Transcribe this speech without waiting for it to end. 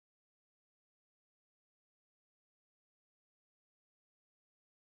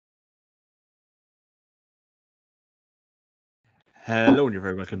Hello, and you're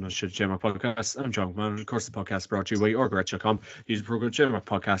very welcome to TheJMacPodcast. I'm John McMahon. Of course, the podcast brought to you by orgretch.com. Use the program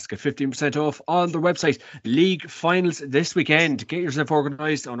TheJMacPodcast. Get 15% off on their website. League finals this weekend. Get yourself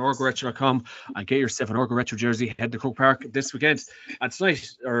organised on orgretch.com and get yourself an Orgretch jersey. Head to Croke Park this weekend. And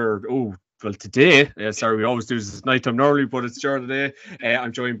tonight, today, sorry, we always do this at night time normally, but it's during the day.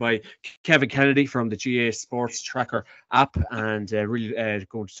 I'm joined by Kevin Kennedy from the GA Sports Tracker app, and really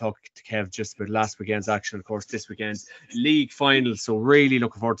going to talk to Kev just about last weekend's action. Of course, this weekend's league final, so really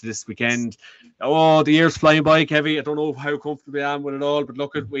looking forward to this weekend. Oh, the year's flying by, Kevin. I don't know how comfortable I am with it all, but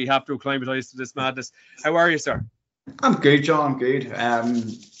look, we have to acclimatise to this madness. How are you, sir? I'm good, John. I'm good.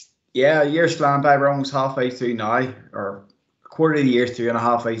 Yeah, year's flying by. We're almost halfway through now, or quarter of the year through and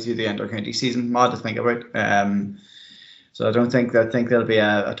halfway through the inter-county season. Mad to think about. So I think there'll be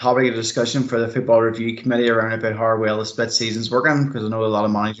a topic of discussion for the Football Review Committee around about how well the split season's working, because I know a lot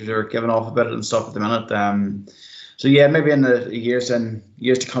of managers are giving off about it and stuff at the minute. So yeah, maybe in the years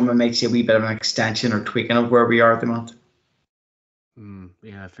to come, it might see a wee bit of an extension or tweaking of where we are at the moment.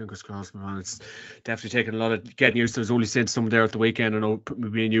 Yeah, fingers crossed, man. It's definitely taken a lot of getting used to. There's only since some there at the weekend. I know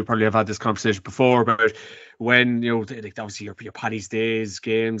me and you probably have had this conversation before about when, obviously your Paddy's Days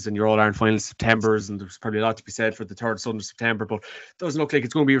games and your All-Ireland final Septembers, and there's probably a lot to be said for the third Sunday of September, but it doesn't look like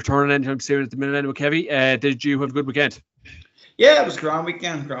it's going to be returning anytime soon at the minute anyway. Kevy, did you have a good weekend? Yeah, it was a grand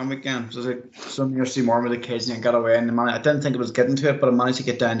weekend. It was like some years see more with the kids and got away. And I didn't think it was getting to it, but I managed to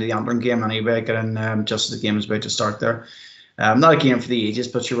get down to the Antrim game anyway, getting just as the game was about to start there. Not a game for the ages,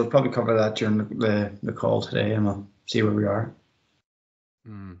 but we'll probably cover that during the call today, and we'll see where we are.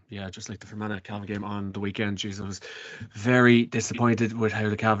 Yeah, just like the Fermanagh Cavan game on the weekend. Jeez, I was very disappointed with how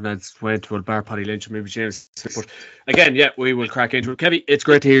the Cavanads went. Well, bar Paddy Lynch and maybe James. But again, yeah, we will crack into it. Kevin, it's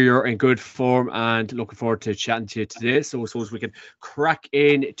great to hear you're in good form and looking forward to chatting to you today. So I suppose we can crack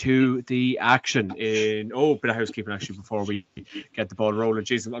into the action in a bit of housekeeping actually before we get the ball rolling.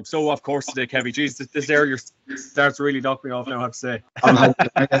 Jeez, I'm so off course today, Kevin. Jeez, this earlier starts to really knock me off now, I have to say.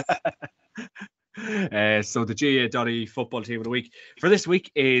 So the GA.E football team of the week for this week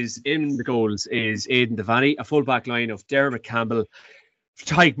is in the goals is Aidan Devaney, a full back line of Dermot Campbell,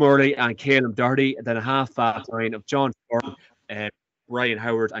 Tyke Murray and Caleb Doherty, and then a half back line of John Ford, Ryan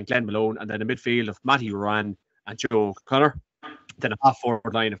Howard and Glenn Malone, and then a midfield of Matty Rowan and Joe Connor, then a half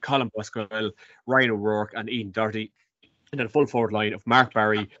forward line of Colin Boswell, Ryan O'Rourke and Ian Doherty, and then a full forward line of Mark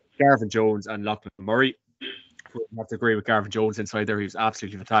Barry, Garvin Jones and Lachlan Murray. I have to agree with Garvin Jones inside there. He was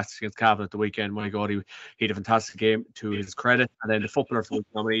absolutely fantastic against Cavan at the weekend. My God, he had a fantastic game to his credit. And then the footballer of the week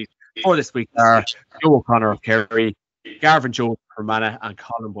nominees for this week are Joe O'Connor of Kerry, Garvin Jones of Fermanagh, and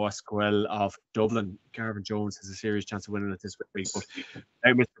Colin Boswell of Dublin. Garvin Jones has a serious chance of winning it this week, but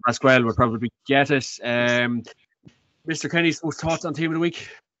Mr. Boswell will probably get it. Mr. Kenny's most thoughts on team of the week?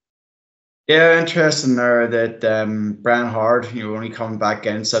 Yeah, interesting there that Brian Hard, only coming back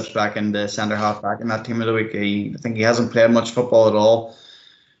in, steps back in the centre half back in that team of the week. I think he hasn't played much football at all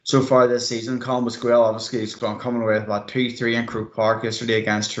so far this season. Colin Boswell, obviously, he's coming away with about 2-3 in Croke Park yesterday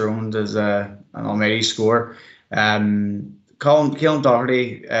against Tyrone as an almighty score. Caleb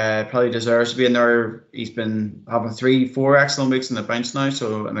Doherty probably deserves to be in there. He's been having 3-4 excellent weeks in the bench now,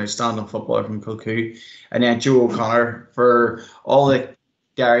 so an outstanding footballer from Kilcoo. And then Joe O'Connor for all the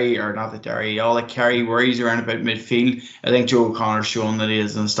all the Kerry worries around about midfield. I think Joe O'Connor's shown that he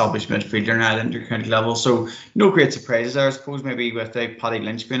is an established midfielder now at inter-county level. So no great surprises there. I suppose maybe with Paddy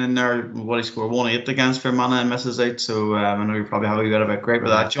Lynch being in there, what he scored 1-8 against Fermanagh and misses out. So I know you probably have a bit of a gripe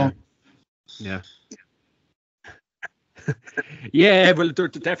with that, John. Yeah. Yeah, well,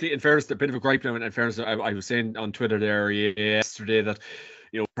 definitely, in fairness, a bit of a gripe now. In fairness, I was saying on Twitter there yesterday that,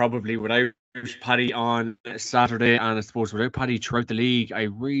 probably without Paddy on Saturday, and I suppose without Paddy throughout the league, I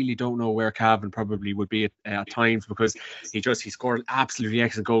really don't know where Cavan probably would be at times, because he scored an absolutely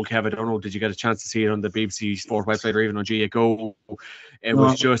excellent goal. Kevin, I don't know, did you get a chance to see it on the BBC Sport website or even on GA Go? It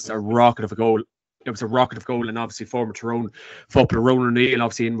was just a rocket of a goal. It was a rocket of goal, and obviously former Tyrone footballer Ronan O'Neill,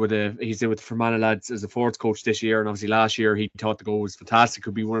 obviously he's in with the Fermanagh lads as a forwards coach this year, and obviously last year he thought the goal was fantastic,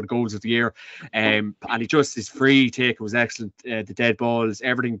 could be one of the goals of the year, and his free take was excellent. The dead balls,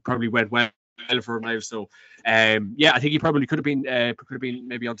 everything probably went well for him now. So I think he probably could have been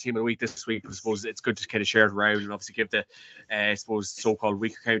maybe on team of the week this week, but I suppose it's good to kind of share it around and obviously give the so-called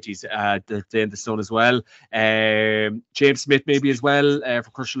weaker counties the day in the sun as well. James Smith maybe as well for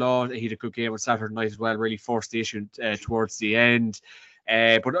Crushelaw. He had a good game on Saturday night as well, really forced the issue towards the end.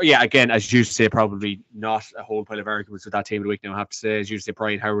 But yeah, again, as you say, probably not a whole pile of arguments with that team of the week now, I have to say. As you say,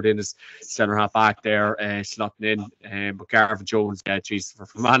 Brian Howard in as centre half back there, slotting in. But Garvin Jones,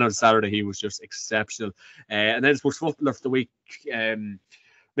 for man on Saturday, he was just exceptional. And then I suppose footballer of the week,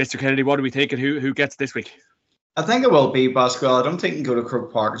 Mr. Kennedy, what are we thinking? Who gets this week? I think it will be Pascal. I don't think you can go to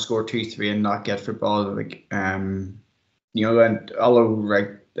Croke Park and score 2-3 and not get football. Like, and although right,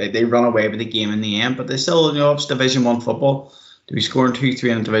 they run away with the game in the end, but they still, it's Division 1 football. To be scoring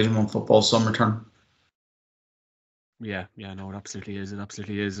 2-3 in Division 1 football some return. Yeah, no, it absolutely is. It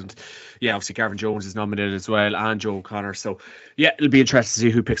absolutely is. And yeah, obviously Gavin Jones is nominated as well, and Joe O'Connor. So yeah, it'll be interesting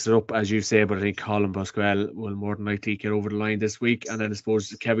to see who picks it up, as you say. But I think Colin Boswell will more than likely get over the line this week. And then I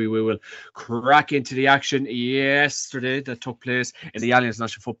suppose, Kevin, we will crack into the action yesterday that took place in the Allianz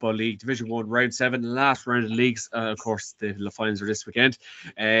National Football League Division 1 Round 7, last round of the leagues. Of course, the finals are this weekend.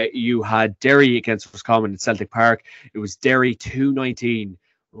 You had Derry against Roscommon in Celtic Park. It was Derry 2-19.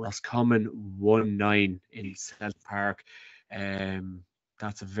 Roscommon 1-9 in Celtic Park.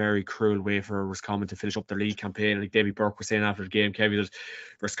 That's a very cruel way for Roscommon to finish up their league campaign. Like Davy Burke was saying after the game, Kevin, that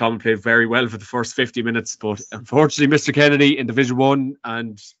Roscommon played very well for the first 50 minutes, but unfortunately, Mr. Kennedy in Division 1,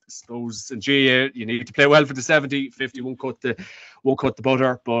 and I suppose in GA, you need to play well for the 70. 50 won't cut the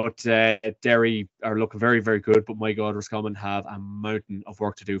butter, but Derry are looking very, very good. But my God, Roscommon have a mountain of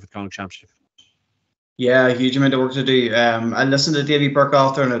work to do for the Connacht Championship. Yeah, a huge amount of work to do. I listened to Davy Burke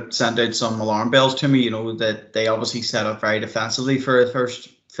after, and it sent out some alarm bells to me, that they obviously set up very defensively for the first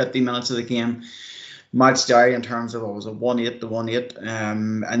 50 minutes of the game. Matched Derry in terms of, 1-8 to 1-8.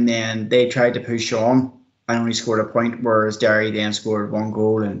 And then they tried to push on and only scored a point, whereas Derry then scored 1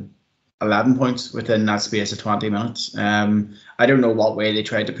 goal and 11 points within that space of 20 minutes. I don't know what way they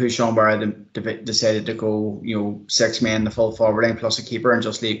tried to push on, where they decided to go, 6 men, the full forward line plus a keeper, and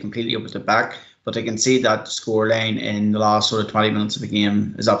just leave completely up at the back. But I can see that scoreline in the last sort of 20 minutes of the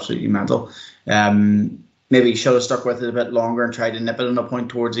game is absolutely mental. Maybe he should have stuck with it a bit longer and tried to nip it in a point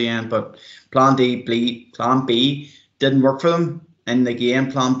towards the end. But Plan B didn't work for them in the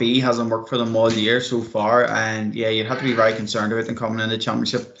game. Plan B hasn't worked for them all year so far. And yeah, you'd have to be very concerned about them coming in the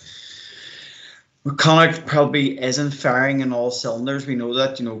championship. Connacht probably isn't firing in all cylinders. We know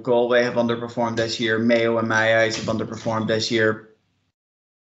that. Galway have underperformed this year. Mayo, in my eyes, have underperformed this year.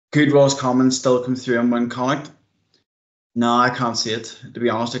 Could Roscommon still come through and win Connacht? No, I can't see it. To be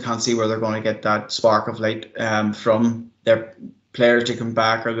honest, I can't see where they're going to get that spark of light from their players to come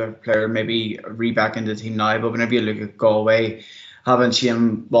back, or their player maybe re-back into the team now. But whenever you look at Galway, having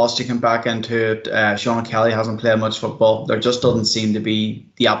Shane Walsh to come back into it, Sean Kelly hasn't played much football. There just doesn't seem to be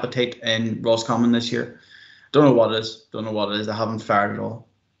the appetite in Roscommon this year. Don't know what it is. They haven't fired at all.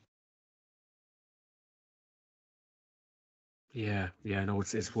 Yeah, no,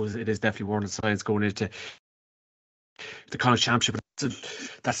 it is definitely warning signs going into the Connacht Championship.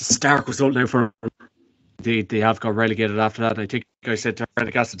 That's a stark result now for them. They have got relegated after that. I think I said to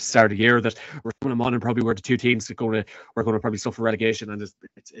Renegast at the start of the year that Roscommon and probably were the two teams that we're going to probably suffer relegation, and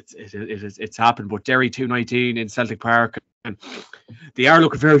it's happened. But Derry 2-19 in Celtic Park, and they are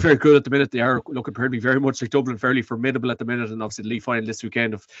looking very, very good at the minute. They are looking pretty very much like Dublin, fairly formidable at the minute. And obviously the league final this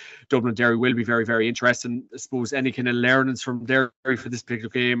weekend of Dublin and Derry will be very, very interesting. I suppose any kind of learnings from Derry for this particular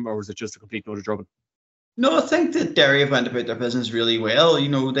game, or was it just a complete load of drubbing? No, I think that Derry have went about their business really well.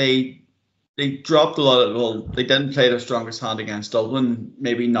 They dropped a lot of, they didn't play their strongest hand against Dublin.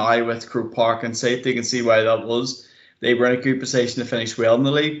 Maybe now with Croke Park and safety, you can see why that was. They were in a good position to finish well in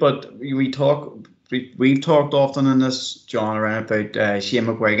the league. But we've talked often in this, John, around about Shane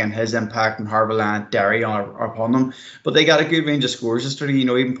McGuigan, his impact and Harville Derry are upon them. But they got a good range of scores yesterday.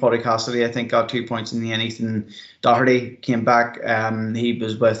 Even Paddy Cassidy, I think, got 2 points in the end. Ethan Doherty came back. He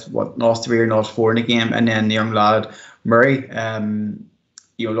was with, not 3 or not 4 in the game. And then the young lad, Murray,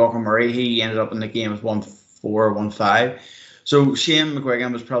 Lachlan Murray, he ended up in the game with 1-4 or 1-5. So Shane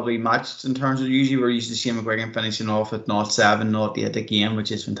McGuigan was probably matched in terms of, usually we're used to Shane McGuigan finishing off at 0-7, 0-8 a game,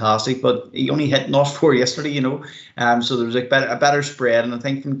 which is fantastic. But he only hit 0-4 yesterday, So there was a better spread. And I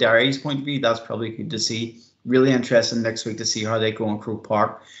think from Derry's point of view, that's probably good to see. Really interesting next week to see how they go on Croke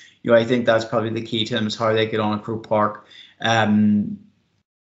Park. I think that's probably the key to them, is how they get on at Croke Park. Do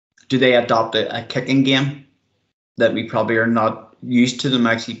they adopt a kicking game that we probably are not used to them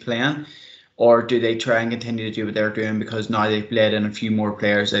actually playing? Or do they try and continue to do what they're doing, because now they've played in a few more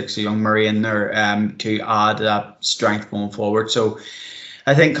players, like young Murray in there, to add that strength going forward? So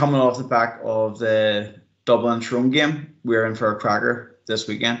I think coming off the back of the Dublin Tyrone game, we're in for a cracker this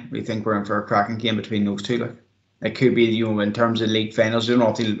weekend. We think we're in for a cracking game between those two. It could be, in terms of league finals, we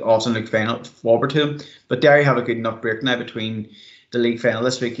don't often look forward to them. But Derry have a good enough break now between the league final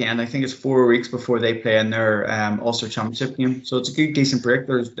this weekend. I think it's 4 weeks before they play in their Ulster Championship game. So it's a good, decent break.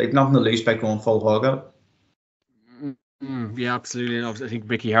 They've nothing to lose by going full hog out. Yeah, absolutely. And I think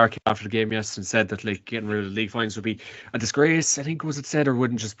Mickey Hart came after the game yesterday and said that like getting rid of the league fines would be a disgrace. I think was it said, or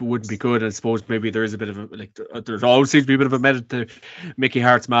wouldn't be good. And I suppose maybe there is a bit of a like there's always seems to be a bit of a method to Mickey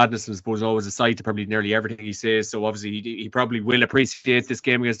Hart's madness, and I suppose always a side to probably nearly everything he says. So obviously he probably will appreciate this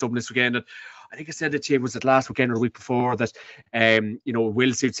game against Dublin this weekend. And I think I said it to you, was it last weekend or the week before, that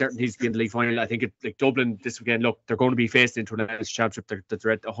will suit certain needs to be in the league final. I think like Dublin this weekend, look, they're going to be faced into an Allianz championship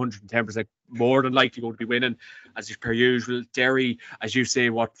they're at 110% more than likely going to be winning, as per usual. Derry, as you say,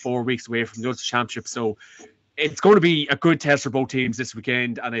 4 weeks away from the Ulster Championship, so it's going to be a good test for both teams this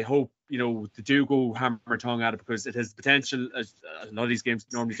weekend, and I hope they do go hammer and tongue at it, because it has the potential, as a lot of these games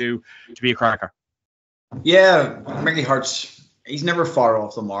normally do, to be a cracker. Yeah, Mickey Hart's, he's never far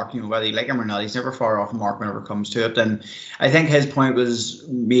off the mark, whether you like him or not. He's never far off the mark whenever it comes to it. And I think his point was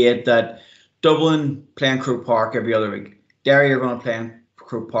made that Dublin playing Croke Park every other week. Derry are going to play in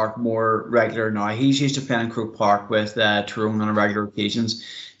Croke Park more regular now. He's used to playing in Croke Park with Tyrone on a regular occasions.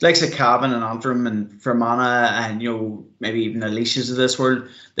 Like Cavan and Antrim and Fermanagh and maybe even the Leashes of this world,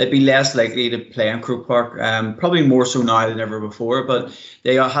 they'd be less likely to play in Croke Park. Probably more so now than ever before, but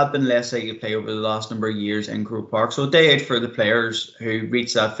they have been less likely to play over the last number of years in Croke Park. So a day out for the players who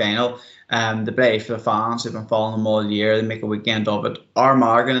reach that final. The day out for the fans who've been following them all year. They make a weekend of it.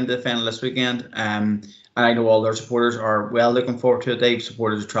 Armagh going into the final this weekend. And I know all their supporters are well looking forward to it. They have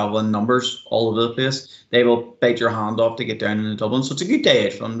supporters travel in numbers all over the place. They will bite your hand off to get down into Dublin. So it's a good day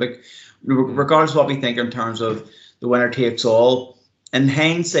out for them. Like, regardless of what we think in terms of the winner takes all, in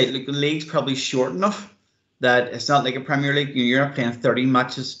hindsight, the league's probably short enough that it's not like a Premier League. You're not playing 30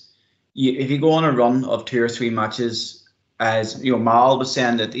 matches. If you go on a run of 2 or 3 matches, as Mal was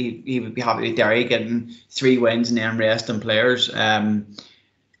saying that he would be happy with Derry getting 3 wins and then resting players,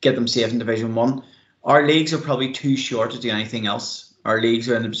 get them safe in Division 1. Our leagues are probably too short to do anything else. Our leagues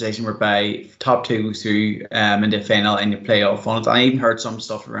are in the position whereby top 2 go through into the final and you play off on it. I even heard some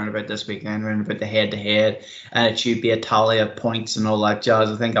stuff around about this weekend, around about the head-to-head, and it should be a tally of points and all that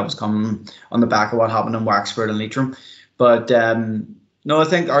jazz. I think that was coming on the back of what happened in Wexford and Leitrim. But no, I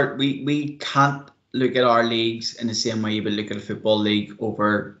think we can't look at our leagues in the same way you would look at a football league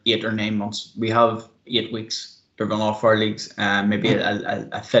over 8 or 9 months. We have 8 weeks to run off our leagues. Maybe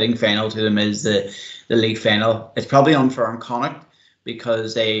a fitting final to them is the league final. It's probably unfair on Connacht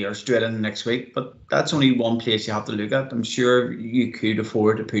because they are straight in next week, but that's only one place you have to look at. I'm sure you could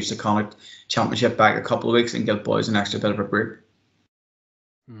afford to push the Connacht Championship back a couple of weeks and give boys an extra bit of a break.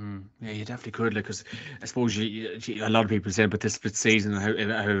 Yeah, you definitely could, because I suppose a lot of people say about this split season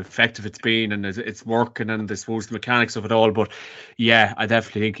and how effective it's been and it's working, and I suppose the mechanics of it all. But yeah, I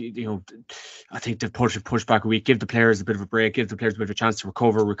definitely think I think they've pushed back a week, give the players a bit of a break, give the players a bit of a chance to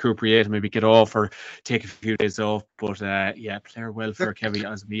recover, recuperate, and maybe get off or take a few days off. But yeah, player welfare, Kevin,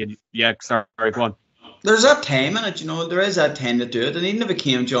 as me. And yeah, sorry, go on. There's that time in it, there is that time to do it, and even if it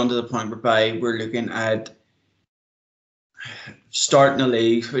came, John, to the point whereby we're looking at starting a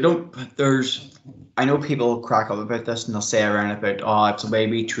league, I know people crack up about this and they'll say around about, it's the way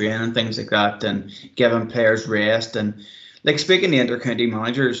we train and things like that, and giving players rest. And like, speaking to inter-county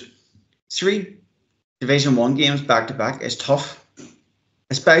managers, 3 Division 1 games back to back is tough.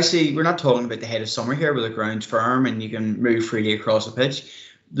 Especially, we're not talking about the head of summer here where the ground's firm and you can move freely across the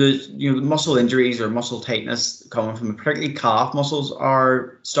pitch. The muscle injuries or muscle tightness coming from particularly calf muscles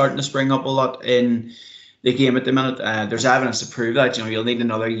are starting to spring up a lot in the game at the minute. There's evidence to prove that. You'll need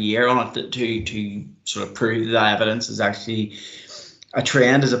another year on it to sort of prove that evidence is actually a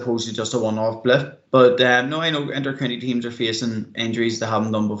trend as opposed to just a one-off blip. But no, I know inter-county teams are facing injuries they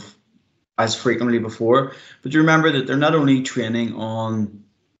haven't done as frequently before. But you remember that they're not only playing on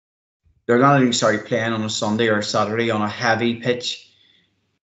a Sunday or a Saturday on a heavy pitch.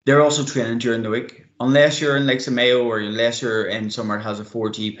 They're also training during the week. Unless you're in Lakes of Mayo or unless you're in somewhere that has a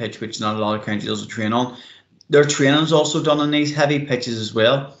 4G pitch, which not a lot of counties also train on, their training is also done on these heavy pitches as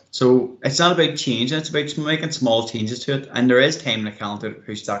well. So it's not about changing, it's about making small changes to it. And there is time in the calendar to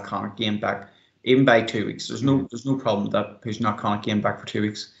push that Connacht game back, even by 2 weeks. There's no problem with that, pushing that Connacht game back for 2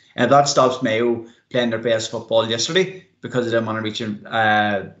 weeks. And if that stops Mayo playing their best football yesterday because they didn't want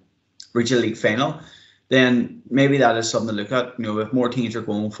to reach a league final, then maybe that is something to look at. If more teams are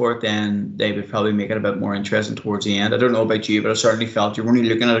going for it, then they would probably make it a bit more interesting towards the end. I don't know about you, but I certainly felt you're only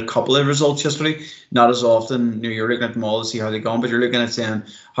looking at a couple of results yesterday. Not as often. You're looking at them all to see how they're going, but you're looking at saying,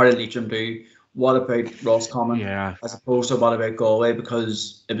 how did Leitrim do? What about Roscommon? Yeah. As opposed to what about Galway?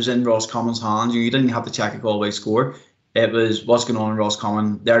 Because it was in Roscommon's hands. You didn't have to check a Galway score. It was what's going on in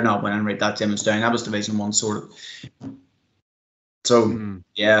Roscommon. They're not winning, right? That's Emmons down. That was Division 1 sort of. So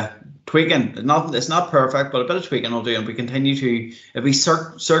yeah, tweaking. It's not perfect, but a bit of tweaking will do. And if we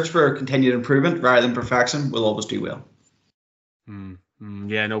search for continued improvement rather than perfection, we'll always do well.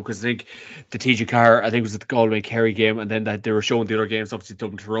 Yeah, no, because I think the TG Car, I think it was at the Galway Kerry game, and then that they were showing the other games, obviously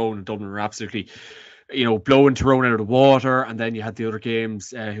Dublin Tyrone, and Dublin were absolutely, blowing Tyrone out of the water. And then you had the other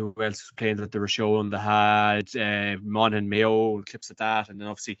games, who else was playing that they were showing? They had Mon and Mayo, clips of that, and then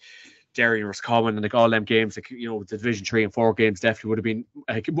obviously Derry was common, and like all them games, like the Division 3 and 4 games definitely would have been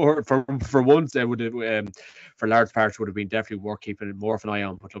more for once. They would have, for large parts, would have been definitely worth keeping more of an eye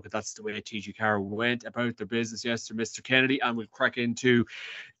on. But look, that's the way TG Carr went about their business yesterday, Mr. Kennedy. And we'll crack into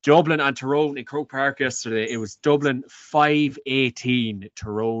Dublin and Tyrone in Croke Park yesterday. It was Dublin 5-18,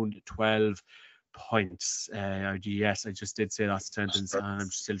 Tyrone 12 points. Yes, I just did say that sentence, and I'm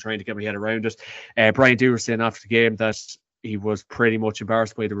still trying to get my head around it. Brian Dewar saying after the game that he was pretty much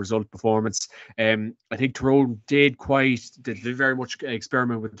embarrassed by the result performance. I think Tyrone did very much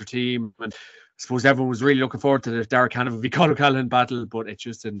experiment with their team, and I suppose everyone was really looking forward to the Derek Hannon v Conor Callahan battle, but it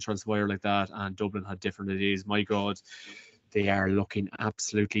just didn't transpire like that, and Dublin had different ideas. My God, they are looking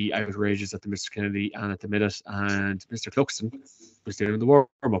absolutely outrageous at the Mr. Kennedy and at the minute, and Mr. Cluxton was doing the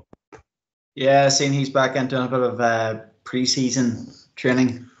warm-up. Yeah, seeing he's back into a bit of pre-season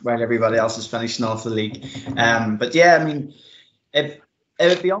training while everybody else is finishing off the league. But yeah, I mean, it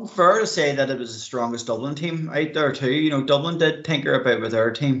would be unfair to say that it was the strongest Dublin team out there too. Dublin did tinker about with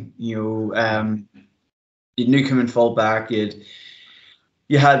their team. You Newcombe in full back. You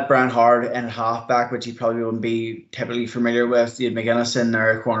had Brian Hard in half back, which you probably wouldn't be typically familiar with. You had McGuinness in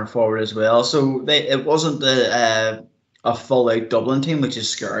there corner forward as well. So it wasn't a full out Dublin team, which is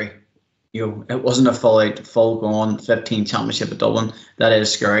scary. It wasn't a full gone 15 championship at Dublin. That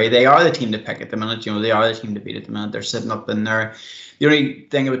is scary. They are the team to pick at the minute. They are the team to beat at the minute. They're sitting up in there. The only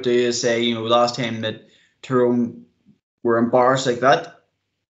thing I would do is say, last time that Tyrone were embarrassed like that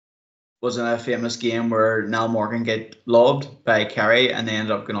was in a famous game where Niall Morgan get lobbed by Kerry and they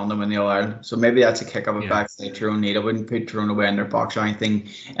ended up going on to win the All-Ireland. So maybe that's a kick up a backside Tyrone need. I wouldn't put Tyrone away in their box or anything.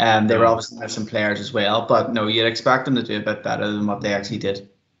 They were obviously have some players as well, but no, you'd expect them to do a bit better than what they actually did.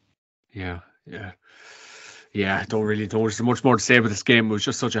 Yeah, there's much more to say about this game. It was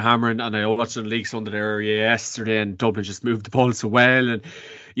just such a hammering, and I watched the League Sunday there yesterday, and Dublin just moved the ball so well, and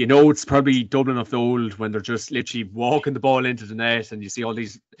it's probably Dublin of the old when they're just literally walking the ball into the net, and you see all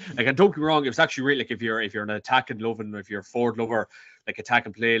these, like, and don't get me wrong, it was actually really, like, if you're an attacking lover, if you're a forward lover, like attack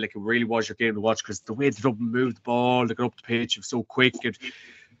and play, like, it really was your game to watch, because the way the Dublin moved the ball, they got up the pitch, it was so quick, it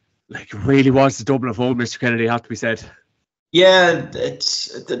really was the Dublin of old, Mr. Kennedy, have to be said. Yeah,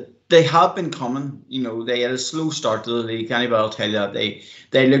 they have been coming. They had a slow start to the league. Anybody will tell you that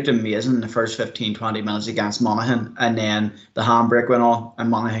they looked amazing in the first 15-20 minutes against Monaghan, and then the handbrake went on and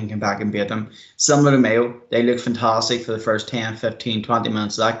Monaghan came back and beat them. Similar to Mayo, they looked fantastic for the first 10, 15, 20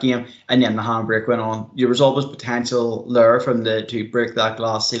 minutes of that game, and then the handbrake went on. There was always potential there to break that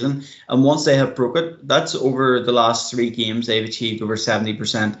glass ceiling, and once they have broke it, that's over the last 3 games they've achieved over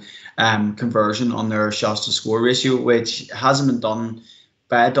 70% conversion on their shots to score ratio, which hasn't been done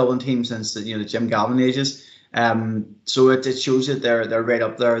by a Dublin team since the Jim Gavin ages. So it shows that they're right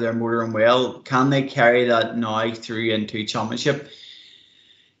up there. They're motoring well. Can they carry that now through into championship?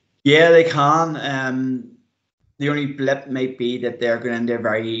 Yeah, they can. The only blip might be that they're going into a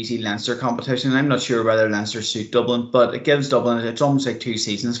very easy Leinster competition. I'm not sure whether Leinster suit Dublin, but it gives Dublin, it's almost like 2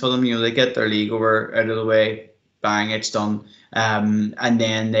 seasons for them. They get their league out of the way, bang, it's done. And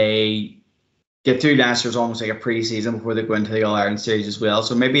then they get through Leinster is almost like a pre-season before they go into the All-Ireland series as well.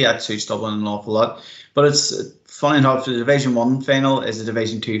 So maybe that suits Dublin an awful lot. But it's funny enough, the Division 1 final is the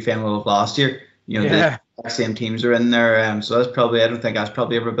Division 2 final of last year. The same teams are in there. So that's probably, I don't think that's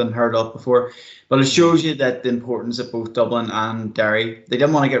probably ever been heard of before. But it shows you that the importance of both Dublin and Derry. They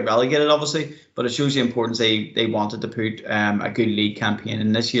didn't want to get relegated, obviously, but it shows the importance they wanted to put a good league campaign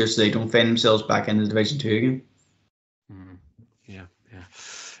in this year so they don't find themselves back in the Division 2 again.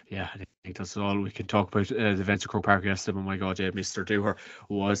 Yeah, I think that's all we can talk about the events at Croke Park yesterday. Oh my God, Mr. Dewar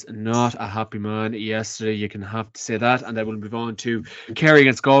was not a happy man yesterday. You can have to say that. And then we'll move on to Kerry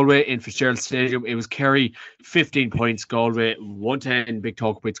against Galway in Fitzgerald Stadium. It was Kerry 15 points, Galway 110. Big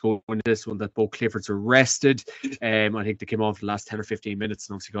talk points going into this one that both Cliffords were rested. I think they came on for the last 10 or 15 minutes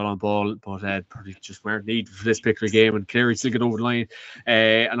and obviously got on ball, but probably just weren't needed for this particular game. And Kerry still got over the line.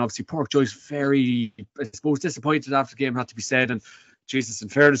 And obviously Porkjoy's very, I suppose, disappointed after the game, had to be said. And Jesus, in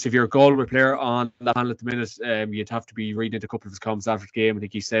fairness, if you're a Galway player on the panel at the minute, you'd have to be reading into a couple of his comments after the game. I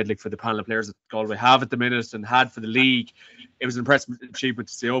think he said, for the panel of players that Galway have at the minute and had for the league, it was an impressive achievement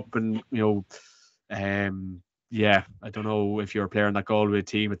to stay up. And, I don't know if you're a player on that Galway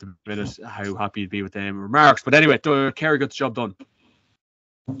team at the minute, how happy you'd be with them remarks. But anyway, Kerry got the job done.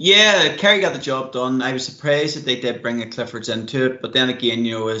 Yeah, Kerry got the job done. I was surprised that they did bring the Cliffords into it, but then again,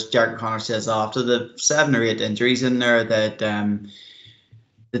 as Jack O'Connor says, after the 7 or 8 injuries in there, that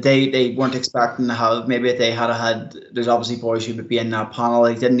they weren't expecting to have. Maybe if they had, there's obviously boys who would be in that panel.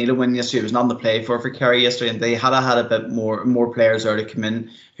 They didn't need a win yesterday. It was nothing to play for Kerry yesterday, and they had a bit more players there to come in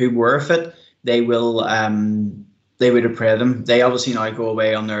who were fit. They would have prayed them. They obviously now go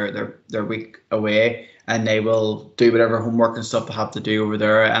away on their week away, and they will do whatever homework and stuff they have to do over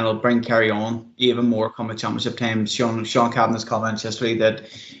there, and it'll bring Kerry on even more come the championship time. Sean Cabinet's comments yesterday that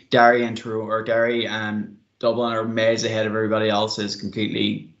Derry and Dublin are miles ahead of everybody else is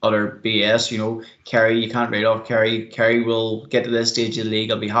completely utter BS. Kerry, you can't write off Kerry. Kerry will get to this stage of the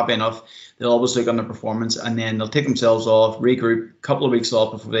league. I'll be happy enough. They'll always look on their performance, and then they'll take themselves off, regroup, a couple of weeks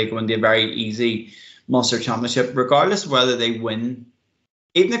off before they go into a very easy Munster Championship, regardless of whether they win.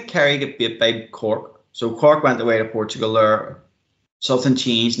 Even if Kerry get beat by Cork, so Cork went away to Portugal there, something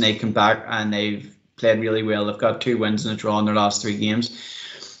changed and they come back and they've played really well. They've got 2 wins and a draw in their last 3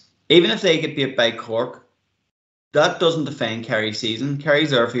 games. Even if they get beat by Cork, that doesn't define Kerry's season.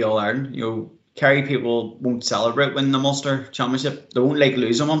 Kerry's there for the All-Ireland. Kerry people won't celebrate winning the Munster Championship. They won't like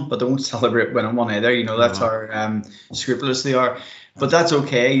losing one, but they won't celebrate winning one either. That's how scrupulous they are. But that's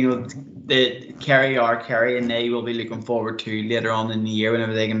okay. The Kerry are Kerry, and they will be looking forward to later on in the year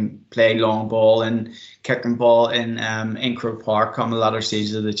whenever they can play long ball and kicking ball in Croke Park come the latter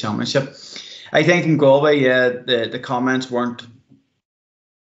stages of the championship. I think in Galway, the comments weren't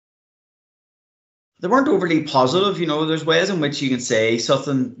overly positive. There's ways in which you can say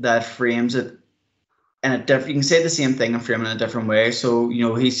something that frames it in a different. You can say the same thing and frame it in a different way. So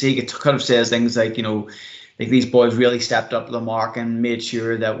he kind of says things like like these boys really stepped up to the mark and made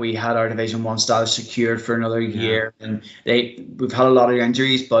sure that we had our Division 1 status secured for another year. And we've had a lot of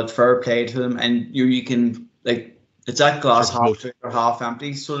injuries, but fair play to them. And you can it's that glass half full or half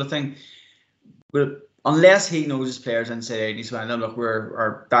empty sort of thing. But unless he knows his players inside out, he's saying, look,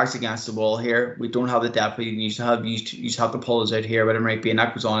 our backs against the wall here. We don't have the depth we used to have. You have to pull us out here, whatever it might be, and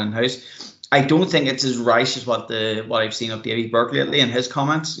that goes on in house. I don't think it's as rash as what I've seen of Davy Burke lately in his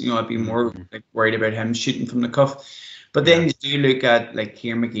comments. I'd be more worried about him shooting from the cuff. But then you do look at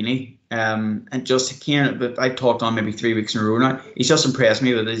Kieran McGeeney, and just Kieran. But I've talked on maybe 3 weeks in a row now. He's just impressed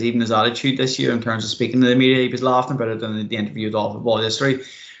me with his attitude this year in terms of speaking to the media. He was laughing about it in the interview with All Football History,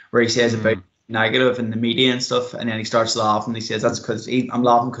 where he says about negative in the media and stuff, and then he starts laughing. He says that's because I'm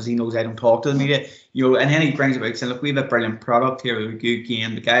laughing because he knows I don't talk to the media. And then he brings it back saying, look, we have a brilliant product here, we have a good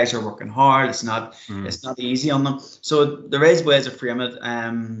game, the guys are working hard, it's not easy on them. So there is ways to frame it.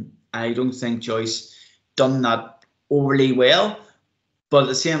 I don't think Joyce done that overly well, but at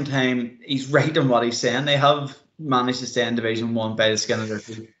the same time he's right in what he's saying. They have managed to stay in Division 1 by the skin of their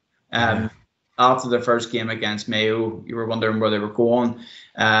teeth. After their first game against Mayo, you were wondering where they were going.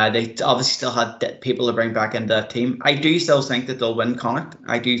 They obviously still had people to bring back into that team. I do still think that they'll win Connacht.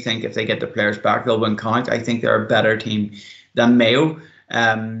 I do think if they get the players back, they'll win Connacht. I think they're a better team than Mayo.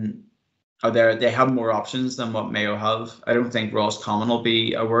 They have more options than what Mayo have. I don't think Roscommon will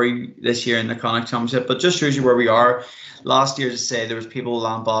be a worry this year in the Connacht Championship, but just shows you where we are. Last year, to say there was people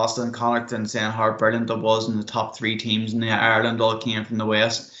lambasting and Connacht and saying how brilliant it was, and the top 3 teams in Ireland all came from the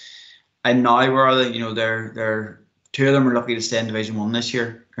West. And now where are they? They're 2 of them are lucky to stay in Division 1 this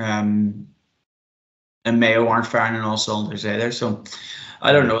year. And Mayo aren't firing on all cylinders either. So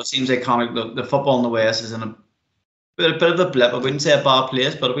I don't know. It seems like the football in the West is in a bit of a blip. I wouldn't say a bad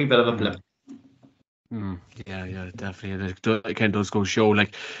place, but a wee bit of a blip. Yeah, definitely. And it kind of does go show,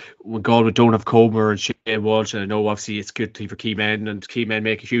 when Galway don't have Comer and Shane Walsh, I know obviously it's good for key men, and key men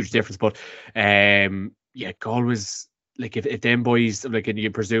make a huge difference. But Galway's, if them boys, and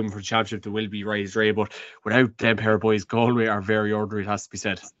you presume for the championship, there will be rise ray, but without them pair of boys, Galway are very ordinary, it has to be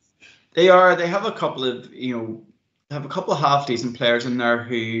said. They are. They have a couple of half decent players in there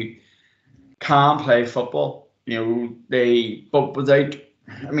who can play football. But without.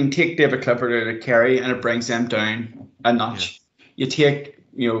 Take David Clifford out of Kerry and it brings them down a notch. You take,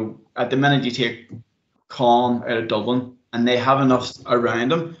 at the minute you take Con out of Dublin and they have enough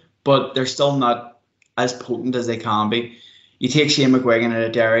around them, but they're still not as potent as they can be. You take Shane McGuigan out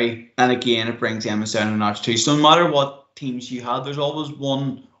of Derry and again it brings them down a notch too. So no matter what teams you have, there's always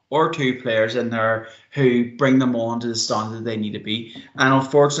 1 or 2 players in there who bring them on to the standard that they need to be. And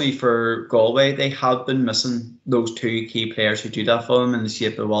unfortunately for Galway, they have been missing those 2 key players who do that for them in the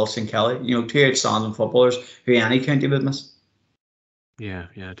shape of Walsh and Kelly. 2 outstanding footballers who any county would miss. Yeah,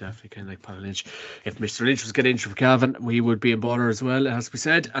 definitely. Kind of like Paddy Lynch. If Mr. Lynch was getting injured for Cavan, we would be in bother as well, it has to be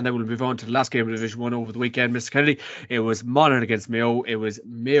said. And then we'll move on to the last game of Division 1 over the weekend, Mr. Kennedy. It was Monaghan against Mayo. It was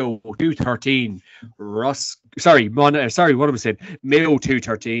Mayo 2-13. What am I saying? Mayo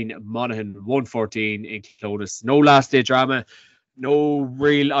 2-13, Monaghan 1-14 in Clonus. No last day drama. No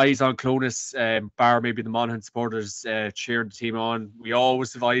real eyes on Clonus, bar maybe the Monaghan supporters cheering the team on. We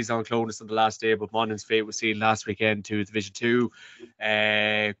always have eyes on Clonus on the last day, but Monaghan's fate was seen last weekend to Division 2.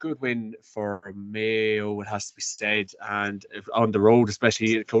 Good win for Mayo, it has to be said. And on the road,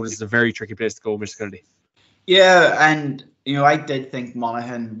 especially, Clonus is a very tricky place to go, Mr. Kennedy. Yeah, and I did think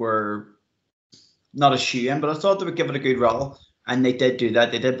Monaghan were not a shoe-in, but I thought they would give it a good rattle, and they did do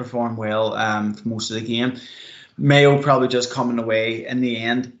that. They did perform well for most of the game. Mayo probably just coming away in the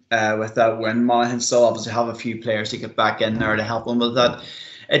end with that win. Monaghan still obviously have a few players to get back in there to help them with that.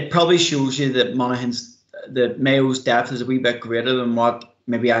 It probably shows you that Mayo's depth is a wee bit greater than what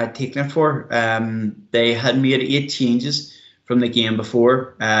maybe I had taken it for. They had made 8 changes from the game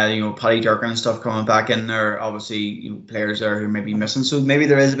before. Paddy Durkin and stuff coming back in there. Obviously, players there who may be missing. So maybe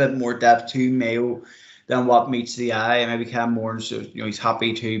there is a bit more depth to Mayo than what meets the eye. Maybe Cam Moore, so he's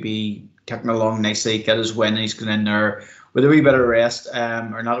happy to be ticking along nicely, get his win. He's going in there with a wee bit of rest,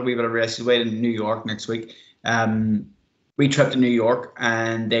 or not a wee bit of rest. He's away in New York next week. We trip to New York,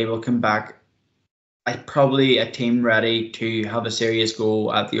 and they will come back. Probably a team ready to have a serious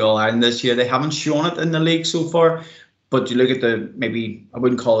go at the All Ireland this year. They haven't shown it in the league so far, but you look at maybe I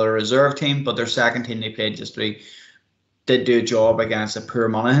wouldn't call it a reserve team, but their second team they played yesterday did do a job against a poor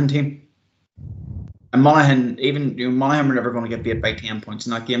Monaghan team. And Monaghan, Monaghan were never going to get beat by 10 points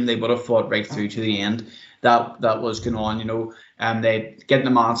in that game. They would have fought right through to the end. That was going on, they getting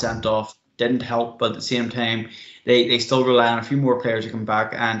the man sent off didn't help, but at the same time, they still rely on a few more players to come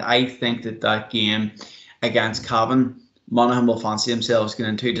back. And I think that game against Cavan, Monaghan will fancy themselves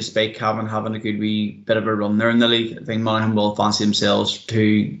getting into, despite Cavan having a good wee bit of a run there in the league. I think Monaghan will fancy themselves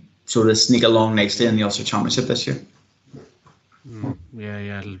to sort of sneak along nicely in the Ulster Championship this year.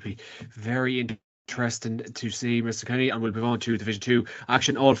 Yeah, it'll be very interesting to see, Mr. Kennedy, and we'll move on to Division 2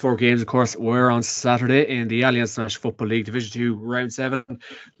 action. All 4 games, of course, were on Saturday in the Allianz National Football League Division 2 Round 7.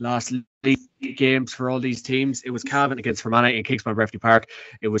 Last league games for all these teams. It was Cavan against Fermanagh in Kingspan Breffni Park.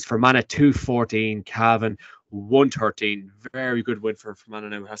 It was Fermanagh 2-14, Cavan 1-13. Very good win for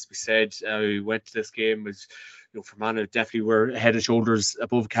Fermanagh now, it has to be said. We went to this game with Fermanagh definitely were head and shoulders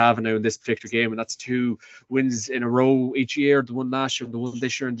above Cavan now in this particular game, and that's 2 wins in a row each year. The one last year, the one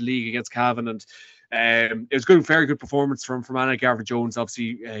this year in the league against Cavan, and it was good, very good performance from Fermanagh. Garvin Jones,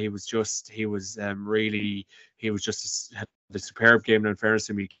 obviously, he had a superb game. Now, in fairness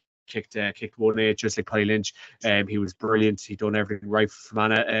to him, he kicked 1-8 just like Paddy Lynch. He was brilliant. He done everything right for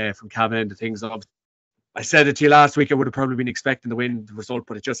Fermanagh from Cavan and the things. I said it to you last week, I would have probably been expecting the win, the result,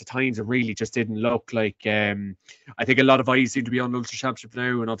 but it just at times it really just didn't look like. I think a lot of eyes seem to be on the Ulster Championship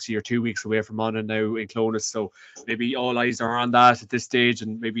now, and obviously you're 2 weeks away from Monaghan now in Clonus, so maybe all eyes are on that at this stage.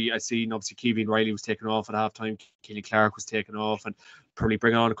 And maybe I seen obviously Keevan Riley was taken off at halftime, Keelan Clark was taken off, and probably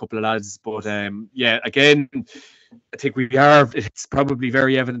bring on a couple of lads. But again, I think it's probably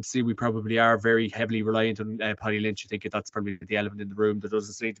very evident to see we probably are very heavily reliant on Paddy Lynch. I think that's probably the element in the room. There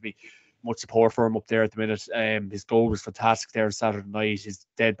doesn't seem to be much support for him up there at the minute. His goal was fantastic there Saturday night. His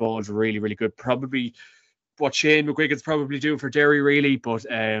dead balls were really, really good. Probably what Shane McGuigan's probably doing for Derry, really, but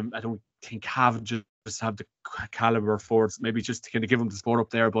I don't think Cavan just have the calibre for it. Maybe just to kind of give him the support up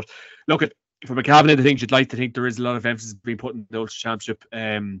there. But look, from a Cavan end of things, you'd like to think there is a lot of emphasis being put in the Ulster Championship.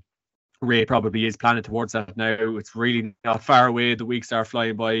 Ray probably is planning towards that now. It's really not far away. The weeks are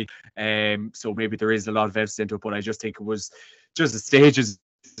flying by. So maybe there is a lot of emphasis into it, but I just think it was just the stages.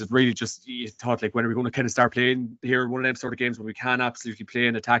 It really just, you thought, like, when are we going to kind of start playing here one of them sort of games when we can absolutely play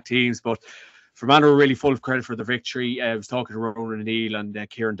and attack teams. But Fermanagh were really full of credit for the victory. I was talking to Ronan O'Neill and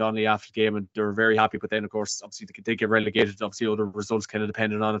Kieran Donnelly after the game, and they were very happy. But then, of course, obviously they did get relegated. Obviously, other results kind of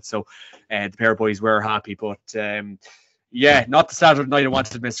depended on it. So the pair of boys were happy. But not the Saturday night I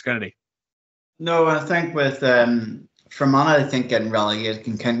wanted, Mr. Kennedy. No, I think with Fermanagh, I think getting relegated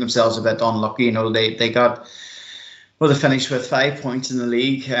can count themselves a bit unlucky. They got. Well, they finished with 5 points in the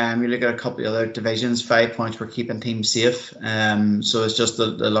league. You look at a couple of other divisions, 5 points were keeping teams safe. So it's just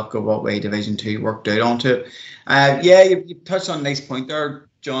the luck of what way Division 2 worked out onto it. You touched on a nice point there,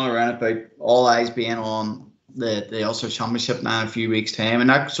 John, around about all eyes being on the Ulster Championship now in a few weeks' time. And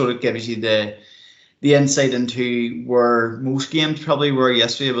that sort of gives you the insight into where most games probably were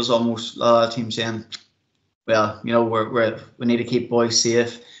yesterday. It was almost a lot of teams saying, well, we need to keep boys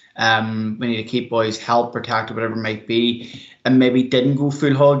safe. We need to keep boys held, protected, whatever it might be, and maybe didn't go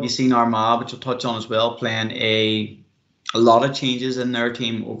full hog. You seen Armagh, which we'll touch on as well, playing a a lot of changes in their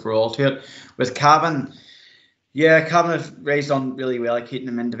team overall to it. With Cavan, yeah, Cavan have raised on really well, keeping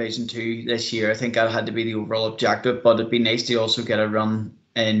them in Division 2 this year. I think that had to be the overall objective, but it'd be nice to also get a run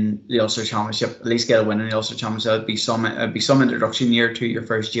in the Ulster Championship, at least get a win in the Ulster Championship. It'd be some introduction year to your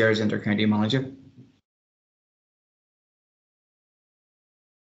first year as inter-county manager.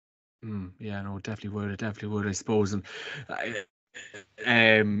 Yeah, no, it definitely would, I suppose. And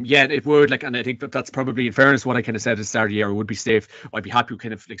yeah, it would, like, and I think that's probably, in fairness, what I kind of said at the start of the year, it would be safe. I'd be happy with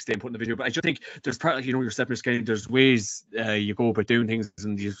kind of like staying put in the video, but I just think there's probably, you're stepping kind, there's ways you go about doing things,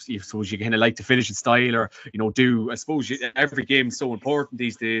 and you suppose you kind of like to finish in style, or do, I suppose every game is so important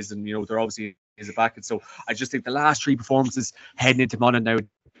these days, and there obviously is a back, and so I just think the last 3 performances heading into Monaghan now,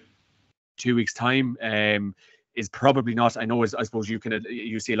 2 weeks' time, is probably not. I know, I suppose you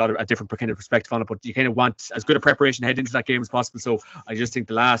see a lot of a different kind of perspective on it, but you kind of want as good a preparation head into that game as possible. So I just think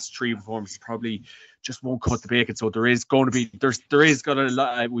the last 3 performances probably just won't cut the bacon. So there is going to be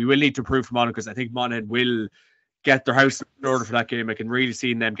we will need to improve from Monaghan, because I think Monaghan will get their house in order for that game. I can really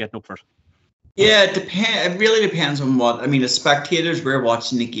see them getting up for it. Yeah, it really depends on what. I mean, as spectators, we're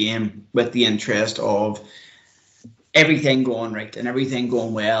watching the game with the interest of everything going right and everything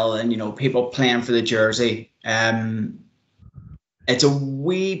going well, and people playing for the jersey. It's a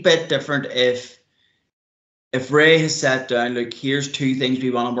wee bit different if Ray has sat down, like, here's 2 things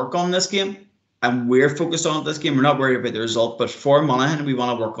we want to work on this game, and we're focused on this game. We're not worried about the result, but for Monaghan, we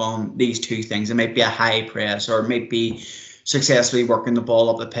want to work on these 2 things. It might be a high press, or it might be successfully working the ball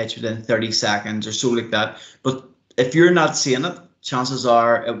up the pitch within 30 seconds or so like that. But if you're not seeing it, chances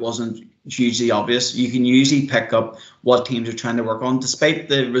are it wasn't hugely obvious. You can usually pick up what teams are trying to work on. Despite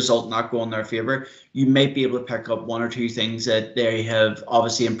the result not going in their favour, you might be able to pick up 1 or 2 things that they have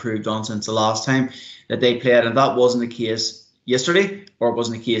obviously improved on since the last time that they played. And that wasn't the case yesterday, or it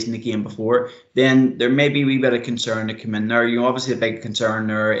wasn't the case in the game before, then there may be a wee bit of concern to come in there. Obviously a big concern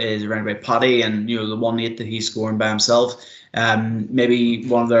there is around about Paddy, and the 1-8 that he's scoring by himself. Maybe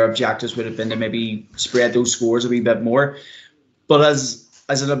one of their objectives would have been to maybe spread those scores a wee bit more. But as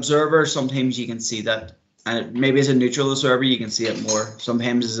an observer, sometimes you can see that, and maybe as a neutral observer, you can see it more.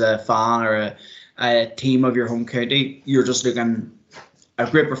 Sometimes as a fan or a team of your home county, you're just looking at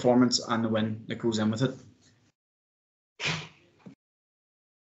a great performance and the win that goes in with it.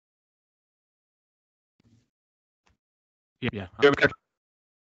 Yeah.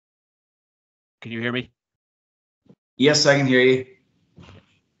 Can you hear me? Yes, I can hear you. Can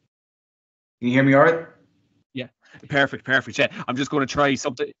you hear me all right? Yeah, perfect. Yeah, I'm just going to try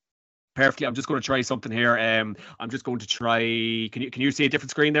something. Perfectly. I'm just going to try something here. I'm just going to try. Can you see a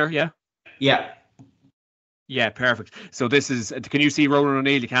different screen there? Yeah. Yeah. Yeah, perfect. So this is. Can you see Ronan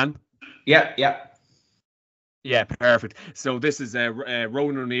O'Neill? You can. Yeah. Yeah, perfect. So this is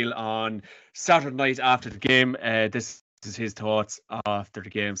Ronan O'Neill on Saturday night after the game. This is his thoughts after the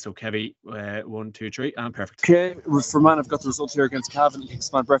game. So Kevy, 1, 2, 3, and perfect. Okay, Fermanagh have got the result here against Cavan,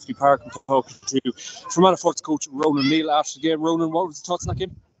 Kingspan, Breffney Park. I'm talking to Fermanagh Forts coach Ronan O'Neill after the game. Ronan, what were the thoughts on that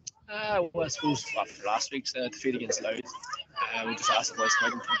game? Well, I suppose after last week's defeat against Louth, we just asked the boys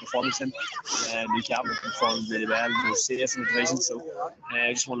to put performance in. We Cavan performed really well. We were safe in the division, so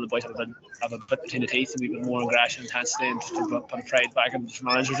I just wanted the boys to have a bit between the teeth and be a bit more aggression, intensity, and to put a pride back into the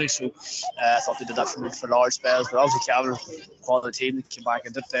managers. So I thought they did that for large spells. But obviously Cavan, quality team, that came back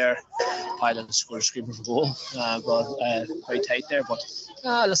and did there. Pilot scored a screamer for goal, but quite tight there. But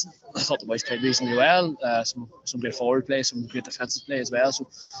listen, I thought the boys played reasonably well. Some great forward play, some great defensive play as well. So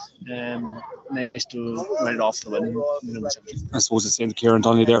nice to run it off the win. I suppose it's in Kieran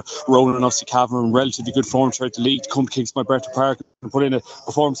Donnelly there. Ronan, obviously Cavan in relatively good form throughout the league to come to Kingspan Breffney Park and put in a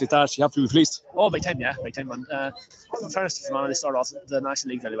performance like that. You have to be pleased. Oh, big time, man. In fairness to Fermanagh, they started off the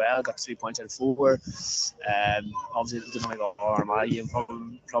National League very well, got 3 points out of 4. Obviously they didn't like our game,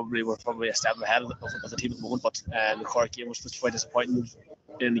 probably a step ahead of the team at the moment, but the Cork game was quite disappointing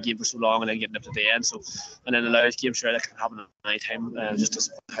in the game for so long and then getting up to the end. So, and then the Louth game, sure, that can happen at any time, just as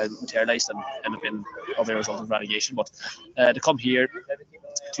how materialised and end up in other result of relegation. But to come here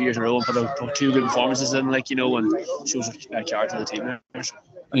 2 years in a row and put 2 good performances in, and shows a character of the team there.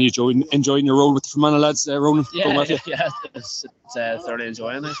 And you enjoying your role with the Fermanagh lads, Ronan? Yeah, it's thoroughly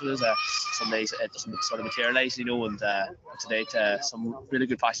enjoying it. So there's some days it doesn't sort of materialise, and today some really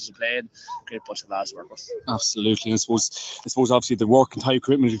good passes to play and great bunch of lads to work with. Absolutely, and I suppose obviously the work and time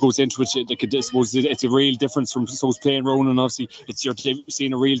commitment that goes into it, I suppose it's a real difference from playing Ronan. Obviously, you're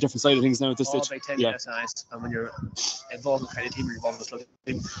seeing a real different side of things now at this stage. Big time, yeah, it's nice. And when you're involved in the kind of team, you're involved in the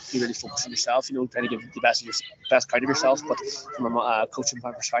team, you really focus on yourself. Trying to give the best kind of yourself. But from a coaching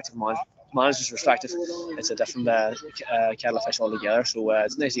perspective, manager's perspective, it's a different kettle of fish altogether. So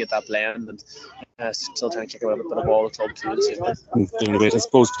it's nice to get that blend, and Still trying to kick away a bit of ball at club too. I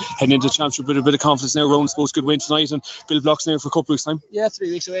suppose heading into the championship with a bit of confidence now. Rowan, suppose good win tonight and build blocks now for a couple of weeks' time. Yeah,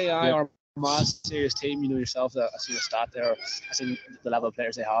 3 weeks away. Armagh's a serious team. You know yourself. I see the stat there. I think the level of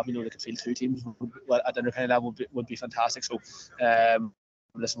players they have. You know, they could field 2 teams. At their kind of level would be fantastic. So.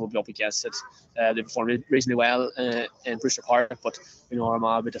 Listen, we'll be up against it. They performed reasonably well in Brewster Park, but you know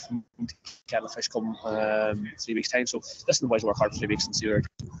Armagh will be different kettle of fish come 3 weeks' time. So listen, the boys work hard for 3 weeks and see where.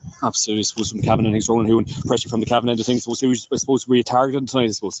 Absolutely, I suppose from Cavan and things rolling, who and pressure from the Cavan end of things. So I suppose we targeted tonight,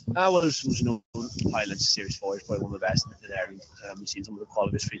 I suppose. Well, you know, Highlands Series 4 is probably one of the best in Ireland. We've seen some of the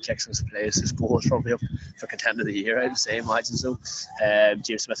quality of free kicks and plays. His goals probably up for contender of the year, I'd say. Imagine so.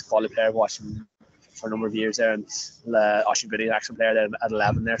 James Smith, quality player, watching for a number of years there, and Oisin Goody, an excellent player there at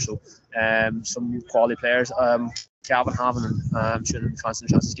 11 there. So some quality players. Calvin having, and I'm sure they'll be fancy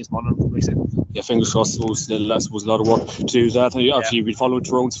the chances against Monaghan weeks in. Yeah, fingers crossed. I suppose a lot of work to do that. Obviously, you've been following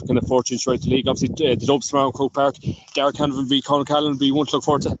Tyrone's kind of fortunes throughout the league. Obviously, the Dubs tomorrow in Croke Park. Derek Canavan v Conor Callan will be one to look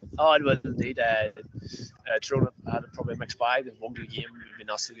forward to. Oh, it will indeed. Tyrone had probably a mixed bag. They've won the game. We've been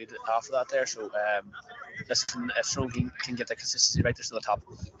not so good after that there. So, listen, if Tyrone can get the consistency right, they're still a top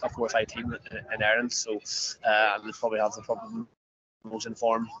 4 or 5 team in Ireland. So, they'll probably have the problem most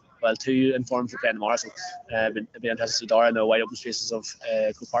informed. Well, 2 informed for playing tomorrow, so it'll be interesting to see Dara in the wide open spaces of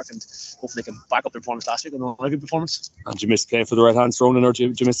Croke Park, and hopefully they can back up their performance last week and another good performance. And did you miss playing for the right hands, Ronan, or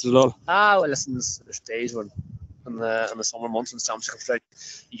did you miss it at all? Well, listen, there's days when in the summer months when Championship comes out,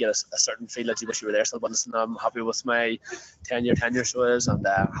 you get a certain feel that you wish you were there still. But listen, I'm happy with my 10-year tenure, so it is, and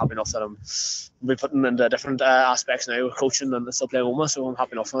happy enough that I'm be putting into different aspects now with coaching and still playing Oma, so I'm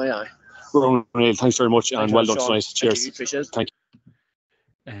happy enough for that. Ronan, thanks very much, and well done tonight. Cheers. Appreciate it. Thank you.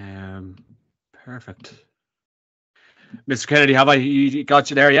 Perfect. Mr. Kennedy, have I got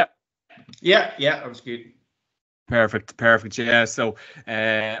you there yet? Yeah, that was good. Perfect. Yeah, so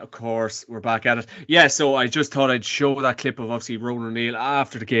of course we're back at it. Yeah, so I just thought I'd show that clip of obviously Ronan O'Neill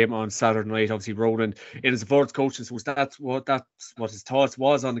after the game on Saturday night. Obviously Ronan in his supports coach, so that's what his thoughts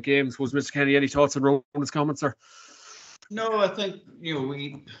was on the games. Was Mr. Kennedy any thoughts on Ronan's comments, sir? No, I think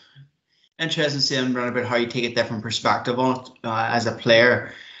we interested in seeing about how you take a different perspective on it as a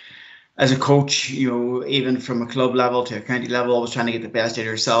player. As a coach, even from a club level to a county level, always trying to get the best out of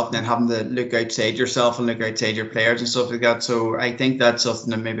yourself and then having to look outside yourself and look outside your players and stuff like that. So I think that's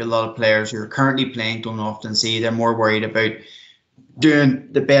something that maybe a lot of players who are currently playing don't often see. They're more worried about doing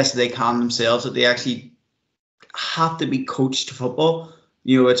the best they can themselves, that they actually have to be coached to football.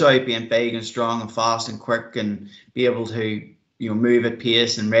 It's about being big and strong and fast and quick and be able to, move at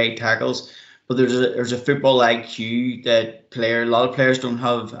pace and make tackles. But there's a football IQ that a lot of players don't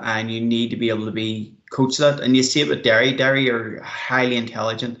have, and you need to be able to be coached that. And you see it with Derry. Derry are highly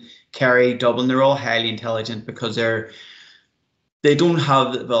intelligent. Kerry, Dublin, they're all highly intelligent because they don't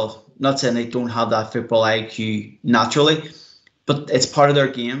have, well, not saying they don't have that football IQ naturally, but it's part of their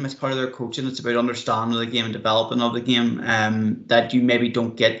game. It's part of their coaching. It's about understanding the game and developing of the game that you maybe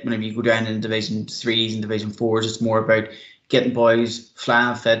don't get whenever you go down in Division 3s and Division 4s. It's more about getting boys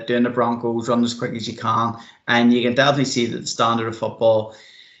flying fit, doing the Broncos, running as quick as you can. And you can definitely see that the standard of football,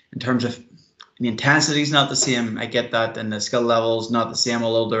 in terms of the intensity, is not the same. I get that. And the skill level is not the same,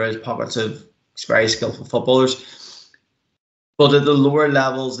 although there is pockets of very skillful footballers. But at the lower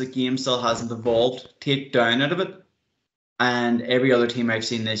levels, the game still hasn't evolved. Take down out of it. And every other team I've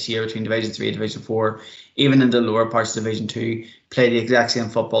seen this year between Division 3 and Division 4, even in the lower parts of Division 2, play the exact same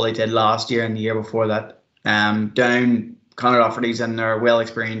football they did last year and the year before that. Down, Conor Offerty's in there,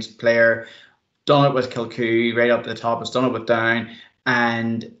 well-experienced player, done it with Kilcoo right up to the top, has done it with Down,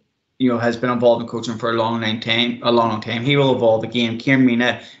 and has been involved in coaching for a long time. He will evolve the game. Kieran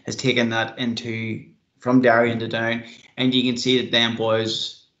Mina has taken that from Derry into Down, and you can see that them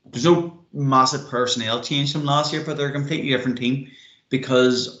boys, there's no massive personnel change from last year, but they're a completely different team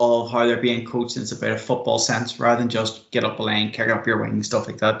because of how they're being coached. It's about a football sense rather than just get up a line, kick up your wing, stuff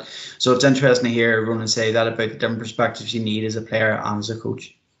like that. So it's interesting to hear Ronan say that about the different perspectives you need as a player and as a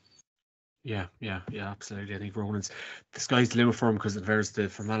coach. Yeah, absolutely. I think Ronan's the sky's the limit for him because there's the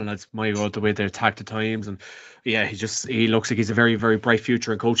Fermanagh lads, my God, the way they attack at times, and yeah, he looks like he's a very, very bright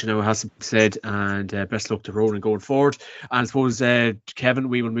future in coaching now, it has to be said, and best luck to Ronan going forward. And I suppose, Kevin,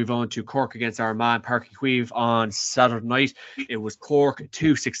 we will move on to Cork against Armagh, Páirc Uí Chaoimh on Saturday night. It was Cork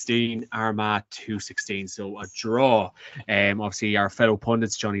 2-16, Armagh 2-16, so a draw. Obviously, our fellow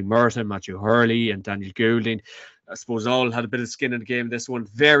pundits, Johnny Merton, Matthew Hurley, and Daniel Goulding, I suppose all had a bit of skin in the game. This one,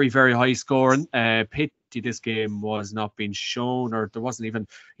 very, very high scoring. Pity this game was not being shown, or there wasn't even,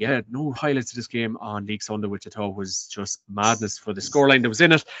 no highlights of this game on League Sunday, which I thought was just madness for the scoreline that was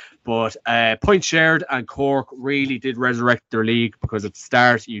in it. But point shared, and Cork really did resurrect their league, because at the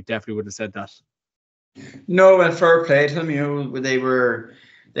start, you definitely wouldn't have said that. No, and fair play to them.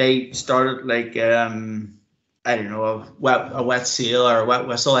 They started like I don't know, a wet seal or a wet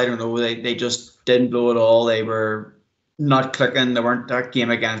whistle. I don't know. They just didn't blow it all. They were not clicking. They weren't. That game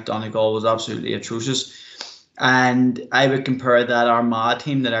against Donegal was absolutely atrocious. And I would compare that Armagh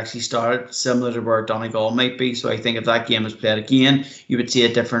team that actually started similar to where Donegal might be. So I think if that game was played again, you would see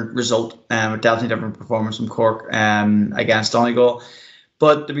a different result, a definitely different performance from Cork against Donegal.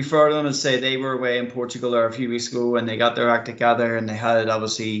 But to be fair to them, I'd say they were away in Portugal there a few weeks ago and they got their act together and they had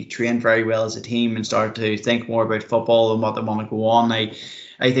obviously trained very well as a team and started to think more about football and what they want to go on. I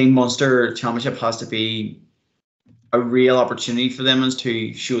think Munster Championship has to be a real opportunity for them is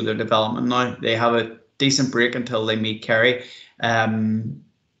to show their development now. They have a decent break until they meet Kerry. And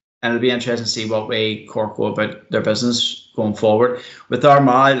it'll be interesting to see what way Cork go about their business going forward. With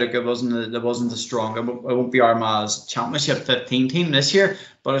Armagh, look, it wasn't as strong. It won't be Armagh's Championship 15 team this year,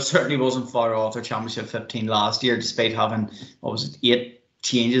 but it certainly wasn't far off their Championship 15 last year, despite having 8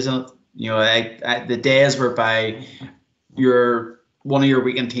 changes in it. The days whereby one of your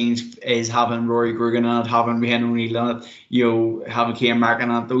weekend teams is having Rory Grugan in it, having Rian O'Neill in it, having Cian Markin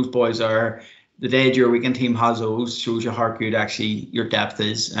in it. Those boys are. The day your weekend team has those shows you how good actually your depth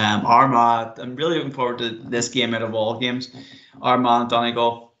is. Armagh, I'm really looking forward to this game out of all games. Armagh and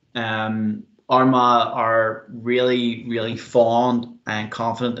Donegal. Armagh are really, really fond and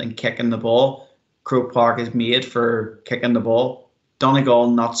confident in kicking the ball. Croke Park is made for kicking the ball. Donegal,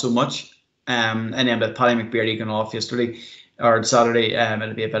 not so much. And then with Paddy McBeardy going off yesterday or Saturday,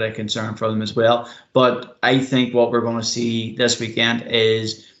 it'll be a bit of concern for them as well. But I think what we're going to see this weekend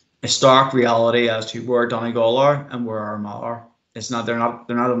is a stark reality as to where Donegal are and where Armagh are. It's not they're not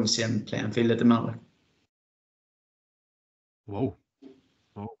on the same playing field at the minute. Whoa.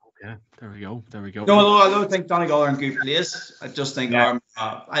 Oh, yeah. There we go. No, I don't think Donegal are in good place. I just think Armagh.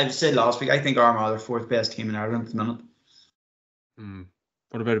 I said last week. I think Armagh are the 4th best team in Ireland at the minute.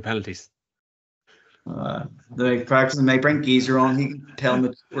 What about the penalties? The practice and they bring Geezer on. He can tell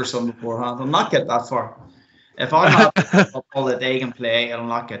them we're some beforehand. I'll not get that far. If I'm not football that they can play, I'll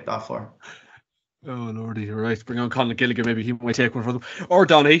not get that far. Oh Lordy, you're right. Bring on Colin Gilligan, maybe he might take one for them. Or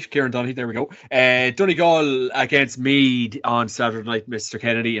Kieran Donaghy, there we go. Donegal against Meath on Saturday night, Mr.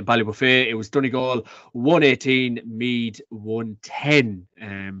 Kennedy in Ballybuffet. It was Donegal 118, Meath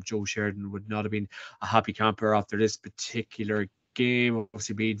 110. Joe Sheridan would not have been a happy camper after this particular game.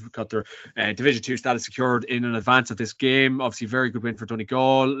 Obviously Meath got their Division 2 status secured in advance of this game. Obviously very good win for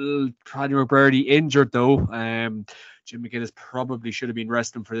Donegal. Paddy McBeardy injured though. Jim McGuinness probably should have been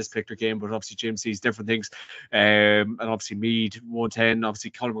resting for this particular game, but obviously Jim sees different things. And obviously Meath 110.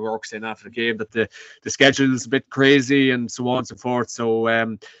 Obviously Colin McGuirk saying after the game that the schedule is a bit crazy and so on and so forth. So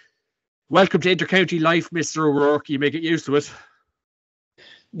welcome to intercounty life, Mr. O'Rourke. You may get used to it.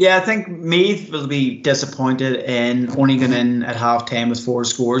 Yeah, I think Meath will be disappointed in only going in at half time with 4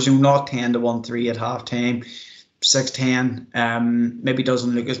 scores. Not 10-1-3 at half time, 6-10. Maybe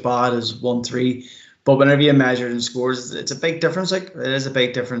doesn't look as bad as 1-3. But whenever you measure in scores, it's a big difference. Like it is a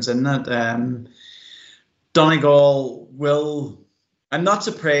big difference in that. Donegal will. I'm not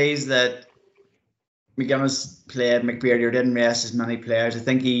surprised that McGuinness played McBeardy or didn't rest as many players. I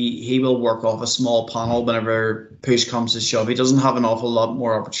think he will work off a small panel whenever push comes to shove. He doesn't have an awful lot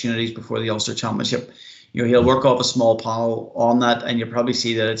more opportunities before the Ulster Championship. He'll work off a small panel on that, and you'll probably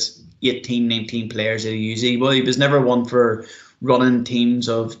see that it's 18, 19 players that he uses. Well, he was never one for running teams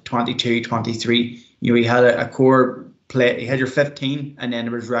of 22, 23. He had a core play. He had your 15, and then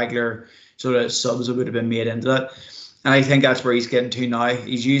there was regular sort of subs that would have been made into that. And I think that's where he's getting to now.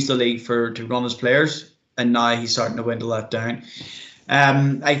 He's used the league to run his players, and now he's starting to dwindle that down.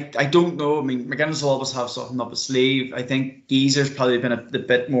 I don't know. I mean, McGuinness will always have something up his sleeve. I think Geezer's probably been a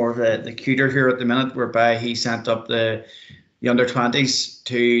bit more of the cuter here at the minute, whereby he sent up the under-20s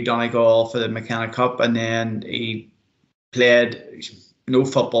to Donegal for the McKenna Cup, and then he played no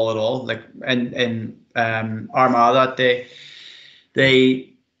football at all. Like in Armagh that day,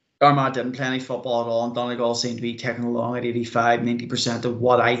 Armagh didn't play any football at all, and Donegal seemed to be taking along at 85-90% of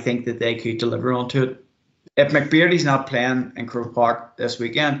what I think that they could deliver onto it. If McBeardy's not playing in Croke Park this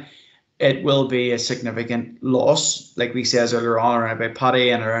weekend, it will be a significant loss. Like we said earlier on, around about Paddy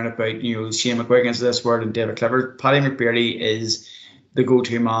and around about Shane McGuigan's of this world and David Clifford. Paddy McBeardy is the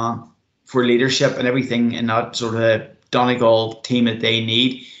go-to man for leadership and everything in that sort of Donegal team that they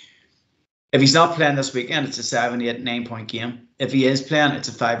need. If he's not playing this weekend, it's a 7, 8, 9 point game. If he is playing, it's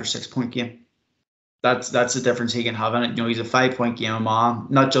a 5 or 6 point game. That's the difference he can have in it. He's a 5 point game man,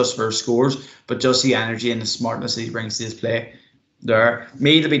 not just for scores, but just the energy and the smartness that he brings to his play. There,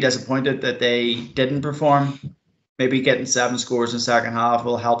 me to be disappointed that they didn't perform. Maybe getting 7 scores in the second half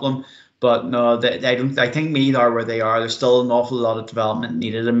will help them, But no, I don't. I think Meath are where they are. There's still an awful lot of development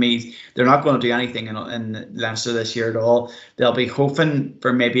needed in Meath. They're not going to do anything in Leinster this year at all. They'll be hoping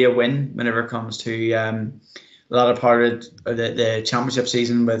for maybe a win whenever it comes to a lot of part of the championship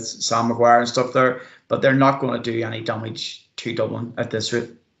season with Sam Maguire and stuff there. But they're not going to do any damage to Dublin at this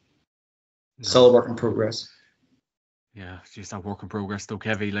rate. No. Still a work in progress. Yeah, just that work in progress though,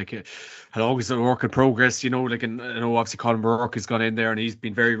 Kevy. Like, it'll always a work in progress, you know. Like, and I know obviously Colin Burke has gone in there and he's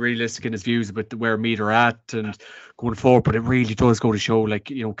been very realistic in his views about where Meath are at and going forward. But it really does go to show, like,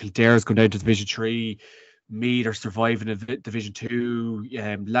 you know, Kildare's gone down to Division 3, Meath are surviving in Division 2.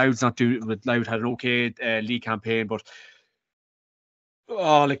 Louth's not doing. Louth had an okay league campaign, but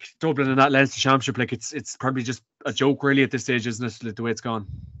like Dublin and that Leinster Championship, like it's probably just a joke really at this stage, isn't it? Like, the way it's gone.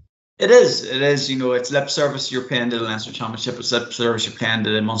 It is. You know, it's lip service you're paying to the Leinster Championship. It's lip service you're paying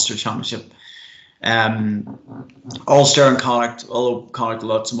to the Munster Championship. Ulster and Connacht, although Connacht a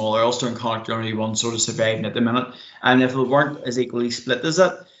lot smaller, Ulster and Connacht are only one sort of surviving at the minute. And if it weren't as equally split as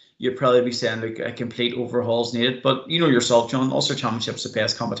that, you'd probably be saying like a complete overhaul is needed. But you know yourself, John, Ulster Championship's the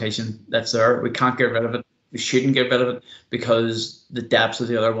best competition that's there. We can't get rid of it. We shouldn't get rid of it because the depths of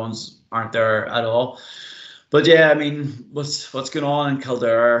the other ones aren't there at all. But yeah, I mean, what's going on in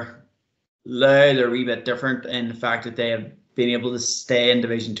Kildare? Louth are a wee bit different in the fact that they have been able to stay in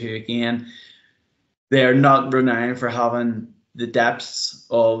Division 2 again. They're not renowned for having the depths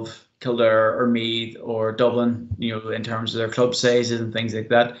of Kildare or Meath or Dublin, you know, in terms of their club sizes and things like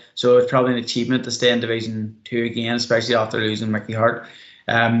that. So it's probably an achievement to stay in Division 2 again, especially after losing Mickey Hart.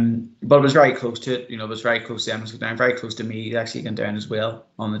 But it was very close to it. You know, it was very close to them. It was down, very close to Meath. Actually went down as well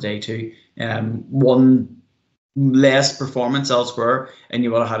on the day too. One less performance elsewhere, and you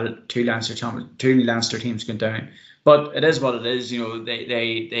would have had two Leinster teams going down. But it is what it is. You know,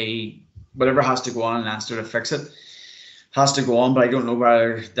 they whatever has to go on in Leinster to fix it has to go on. But I don't know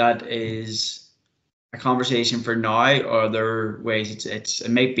whether that is a conversation for now or other ways. It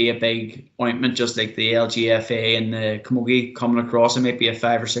might be a big ointment, just like the LGFA and the Camogie coming across. It might be a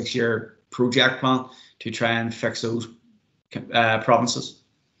 5 or 6 year project plan to try and fix those provinces.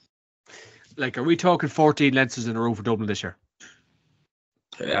 Like, are we talking 14 Leinsters in a row for Dublin this year?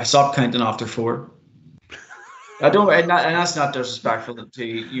 I stopped counting after 4. I don't, and that's not disrespectful to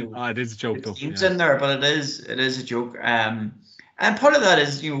you. It is a joke, though. Teams in there, but it is a joke. And part of that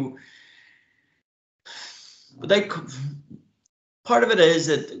is, you know, like, part of it is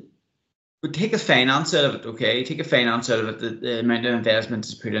that we take a finance out of it. Okay, take a finance out of it. The amount of investment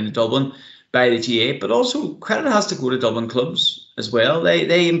is put into Dublin by the GA, but also credit has to go to Dublin clubs as well.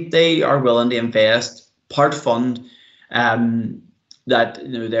 They are willing to invest, part fund, that,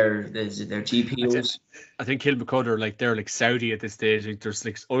 you know, their GPOs. I think Kilmacud are like, they're like Saudi at this stage. Like, there's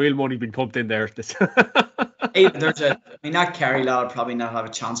like oil money being pumped in there. That Kerry lad will probably not have a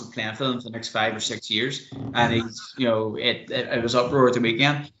chance of playing for them for the next 5 or 6 years, and he's, you know, it was uproar at the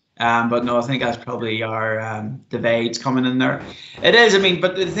weekend. But no, I think that's probably our divides coming in there. It is, I mean,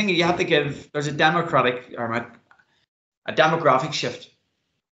 but the thing is, you have to give, there's a demographic shift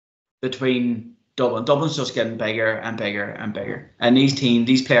between Dublin. Dublin's just getting bigger and bigger and bigger. And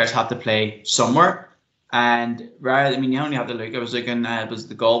these players have to play somewhere. And rather, I mean, you only have to look, I was looking at, it was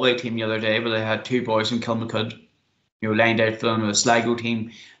the Galway team the other day, where they had 2 boys from Kilmacud, you know, lined out for them. The Sligo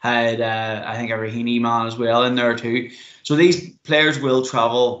team had, I think, a Raheny man as well in there too. So these players will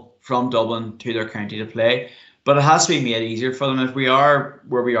travel from Dublin to their county to play, but it has to be made easier for them. If we are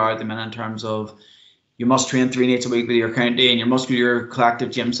where we are at the minute in terms of you must train 3 nights a week with your county and you must do your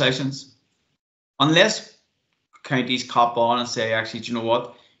collective gym sessions, unless counties cop on and say, actually, do you know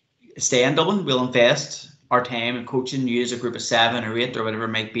what, stay in Dublin, we'll invest our time in coaching you as a group of 7 or 8 or whatever it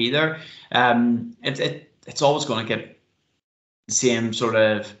might be there. It's always going to get the same sort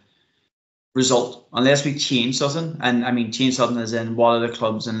of result unless we change something. And I mean, change something as in, what are the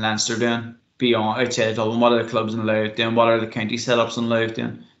clubs in Leinster doing beyond outside of Dublin? What are the clubs in Louth doing? What are the county setups in Louth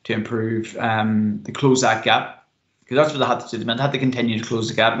doing to improve, to close that gap? Because that's what they have to do. They have to continue to close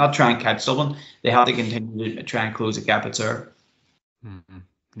the gap, not try and catch Dublin. They have to continue to try and close the gap that's there. Mm-hmm.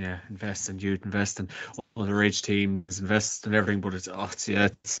 Yeah, invest in youth, invest in underage teams, invest in everything. But look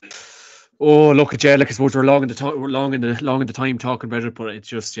at like, I suppose we're long in the time talking about it, but it's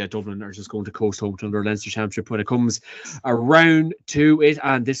just, Dublin are just going to coast home to their Leinster Championship when it comes around to it.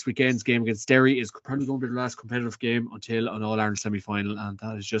 And this weekend's game against Derry is probably going to be the last competitive game until an All-Ireland semi-final, and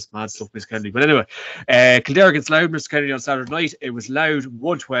that is just mad stuff, Miss Kennedy. But anyway, Kildare against Louth, Mr. Kennedy, on Saturday night. It was Louth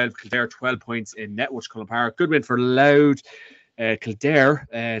 112, Kildare 12 points in Netwatch Cullen Park. Good win for Louth. Kildare,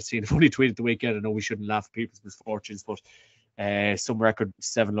 seeing a funny tweet at the weekend. I know we shouldn't laugh at people's misfortunes, but some record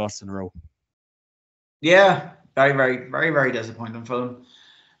 7 losses in a row. Yeah, very, very, very, very disappointing for them.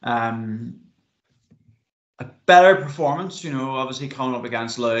 A better performance, obviously coming up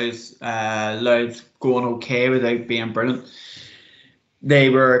against Louth. Louth going okay without being brilliant. They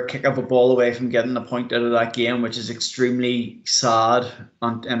were a kick of a ball away from getting a point out of that game, which is extremely sad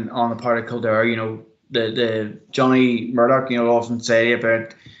on the part of Kildare. The Johnny Murdoch, often say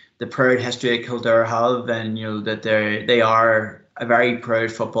about the proud history that Kildare have, and that they are a very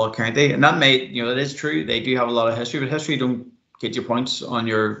proud football county, and that it is true. They do have a lot of history, but history don't get you points on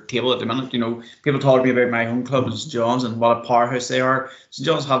your table at the minute. People talk to me about my home club, St John's, and what a powerhouse they are. St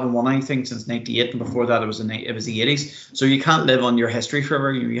John's haven't won anything since '98, and before that it was the '80s. So you can't live on your history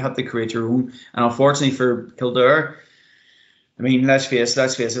forever. You have to create your own. And unfortunately for Kildare, I mean, let's face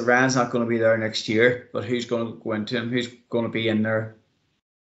it, Ryan's not going to be there next year. But who's going to go into him? Who's going to be in there?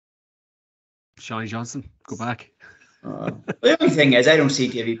 Shawnee Johnson, go back. The only thing is, I don't see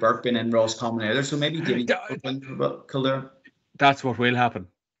Davy Burke being in Roscommon either. So maybe Davy Burke will win for Kildare. That's what will happen.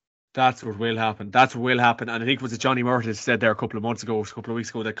 And I think it was Johnny Murtaugh said there a couple of weeks ago,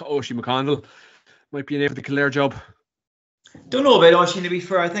 that Oisin McConnell might be in there for the Kildare job. Don't know about Oisin, to be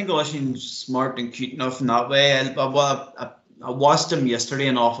fair. I think Oisin's smart and cute enough in that way. I watched him yesterday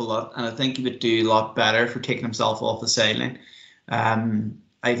an awful lot, and I think he would do a lot better for taking himself off the sideline.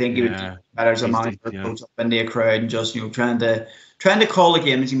 I think he would do better as a manager, goes up into a crowd and just trying to call the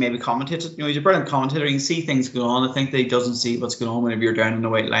game as he maybe commentates. He's a brilliant commentator. You can see things going on. I think that he doesn't see what's going on whenever you're down in the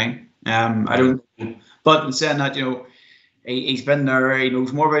white line. I don't know. But in saying that, he's been there. He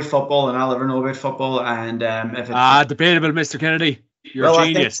knows more about football than I'll ever know about football. And if it's debatable, Mr. Kennedy. You're a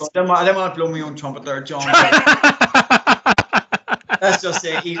genius. I don't want to blow my own trumpet there, John. Let's just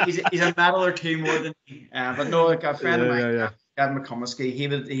say he's a medal or two more than me. But no, like a friend of mine, Gavin McComiskey,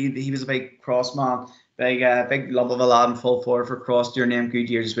 he was a big cross man, big lump of a lad and full forward for cross during them good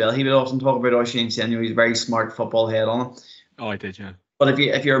years as well. He would often talk about Oisin and saying he's a very smart football head on him. Oh, I did, yeah. But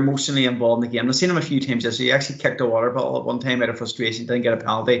if you're emotionally involved in the game, I've seen him a few times yesterday. He actually kicked a water bottle at one time out of frustration. Didn't get a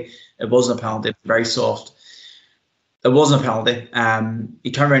penalty. It wasn't a penalty. It was very soft. It wasn't a penalty.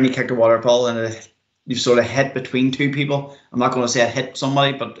 He turned around and he kicked a water bottle, and you sort of hit between two people. I'm not going to say I hit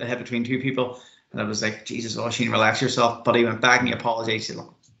somebody, but I hit between two people. And I was like, Jesus, Oisin, relax yourself. But he went back and he apologized. He said,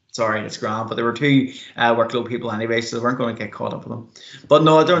 look, sorry, it's grand. But there were two workload people anyway, so they weren't going to get caught up with them. But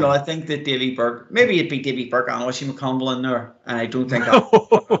no, I don't know. I think that Davy Burke, maybe it'd be Davy Burke and Oisin McConnell in there. And I don't think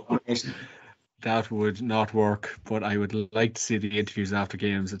that would not work, but I would like to see the interviews after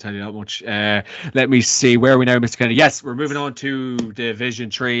games, I'll tell you that much. Let me see, where are we now, Mr. Kennedy? Yes, we're moving on to Division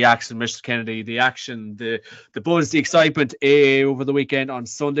 3 action, Mr. Kennedy. The action, the buzz, the excitement over the weekend on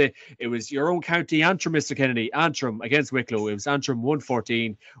Sunday. It was your own county, Antrim, Mr. Kennedy. Antrim against Wicklow. It was Antrim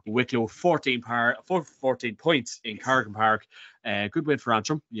 114, Wicklow 14 points in Carrigan Park. Good win for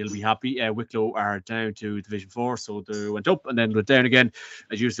Antrim. You'll be happy. Wicklow are down to Division 4, so they went up and then went down again.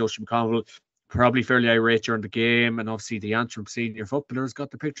 As usual, Oisin McConnell probably fairly irate during the game, and obviously the Antrim senior footballers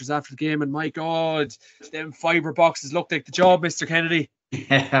got the pictures after the game, and my God, them fibre boxes looked like the job, Mr. Kennedy.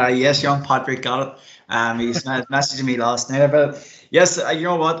 Yes, John Patrick got it. He's messaging me last night about it. Yes, you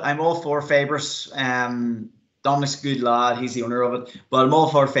know what? I'm all for favourites. Dominic's a good lad. He's the owner of it. But I'm all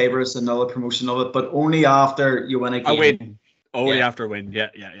for favourites and another promotion of it, but only after you win a game. Only after a win, yeah.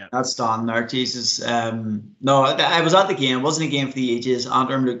 That's done there, Jesus. No, I was at the game. It wasn't a game for the ages.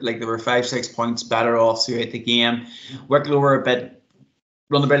 Antrim looked like they were 5-6 points better off throughout the game. Wicklow were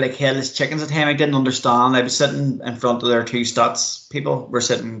run a bit like headless chickens at the time. I didn't understand. I was sitting in front of their two stats people. Were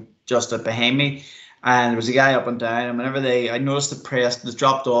sitting just behind me, and there was a guy up and down. And whenever I noticed the press was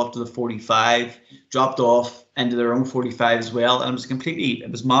dropped off to the 45, dropped off into their own 45 as well, and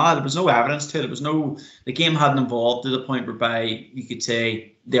it was mad. There was no evidence to it. The game hadn't evolved to the point whereby you could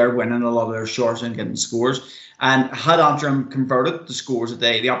say they're winning a lot of their shots and getting scores. And had Antrim converted the scores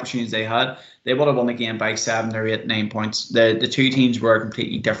the opportunities they had, they would have won the game by 7 or 8, 9 points. The two teams were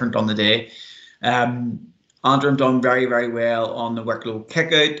completely different on the day. Antrim done very, very well on the Wicklow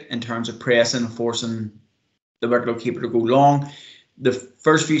kick out in terms of pressing and forcing the Wicklow keeper to go long. The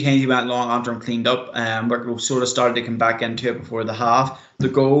first few times he went long, Antrim cleaned up, and Wicklow sort of started to come back into it before the half. The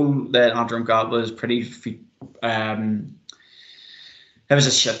goal that Antrim got was pretty. It was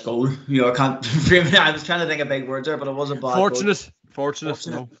a shit goal. I can't. I was trying to think of big words there, but it was a bad Fortunate.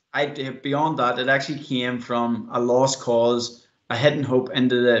 No. Beyond that, it actually came from a lost cause, a hit and hope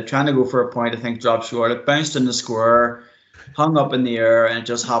into trying to go for a point. I think dropped short. It bounced in the square, hung up in the air, and it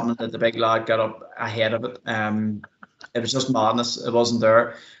just happened that the big lad got up ahead of it. It was just madness. It wasn't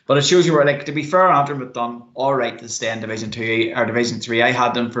there. But it shows you where, to be fair, Antrim have done all right to stay in Division 2 or Division 3. I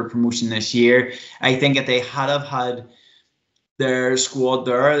had them for promotion this year. I think if they had their squad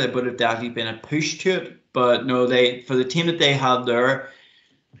there, there would have definitely been a push to it. But no, for the team that they have there,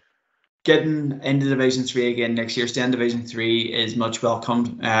 getting into Division 3 again next year, staying in Division 3 is much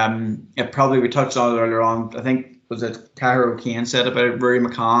welcomed. We touched on it earlier on. I think, was it Tahir O'Kane said about it, Rory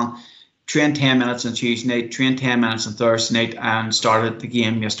McCann, trained 10 minutes on Tuesday night, trained 10 minutes on Thursday night, and started the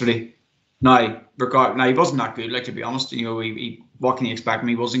game yesterday. Now, he wasn't that good, like, to be honest. What can you expect him?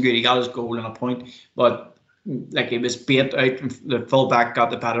 He wasn't good. He got his goal and a point, but like, he was bait out. The full-back got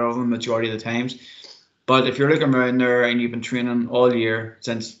the better of him majority of the times. But if you're looking around there and you've been training all year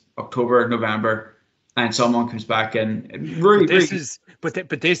since October, November, and someone comes back and this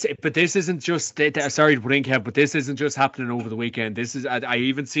isn't just sorry to bring Kev, but this isn't just happening over the weekend. This is I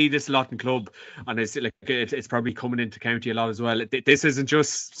even see this a lot in club, and it's probably coming into county a lot as well. This isn't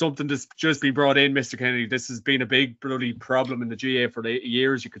just something that's just been brought in, Mr. Kennedy. This has been a big bloody problem in the GA for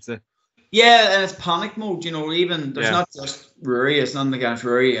years, you could say. Yeah, and it's panic mode. Even there's not just Rory. It's nothing against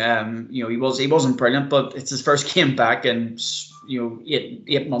Rory. He wasn't brilliant, but it's his first game back in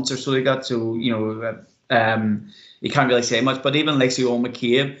 8 months or so he got. So you can't really say much. But even like Owen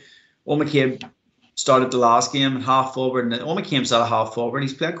McCabe started the last game half forward, and Owen McCabe's at a half forward.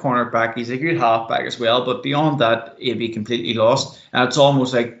 He's playing corner back. He's a good half back as well. But beyond that, he'd be completely lost. And it's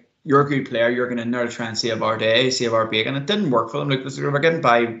almost like, you're a good player, you're going in there to try and save our day, save our bacon. It didn't work for them. Like, we're getting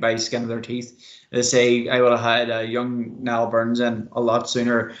by skin of their teeth. They say I would have had a young Niall Burns in a lot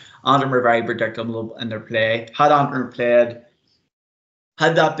sooner. Antrim were very predictable in their play. Had Antrim played,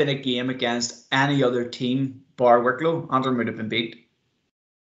 had that been a game against any other team, bar Wicklow, Antrim would have been beat.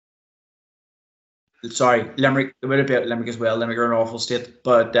 Sorry, Limerick, it would have beat Limerick as well. Limerick are an awful state.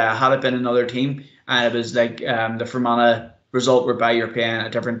 But had it been another team, and it was like the Fermanagh result whereby you're playing a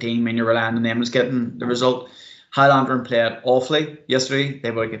different team and you're relying on them as getting the result. Had Antrim played awfully yesterday,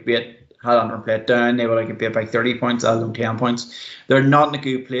 they would have got beat. Had Antrim played down, they would have got beat by 30 points, I don't know, 10 points. They're not in a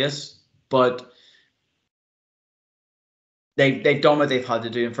good place, but they've done what they've had to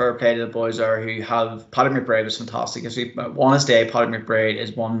do, and fair play to the boys there who have. Paddy McBride was fantastic. Honestly, Paddy McBride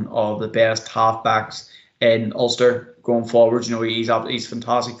is one of the best halfbacks in Ulster going forward. He's a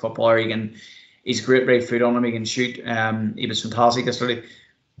fantastic footballer. He's a great right foot on him. He can shoot. He was fantastic yesterday.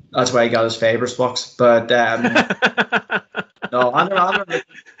 That's why he got his favourites box. But no, Andrew,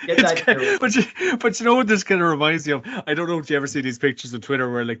 get that. But you know what this kind of reminds me of? I don't know if you ever see these pictures on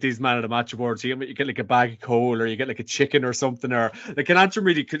Twitter where like these man at a match awards, you get like a bag of coal or you get like a chicken or something, or like an Antrim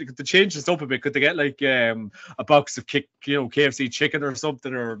really could they change this up a bit? Could they get like a box of KFC chicken or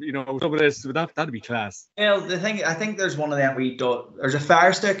something, or some of this? That'd be class. The thing, I think there's one of them there's a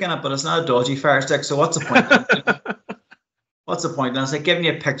fire stick in it, but it's not a dodgy fire stick. So what's the point? What's the point? And it's like giving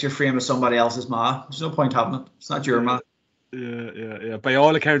you a picture frame of somebody else's ma. There's no point having it. It's not your ma. Yeah. By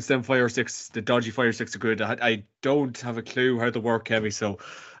all accounts, them fire sticks, the dodgy fire sticks are good. I don't have a clue how they work, Heavy, so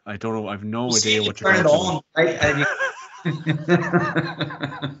I don't know. I've no idea what you're talking about.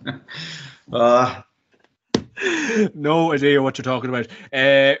 No idea what you're talking about.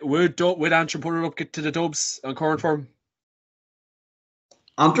 Would Antrim put it up to the Dubs on current form?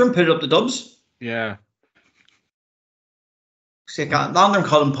 Antrim put it up the Dubs? Yeah. See, Antrim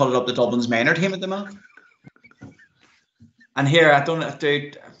couldn't put it up the Dublin's minor team at the minute. And here, I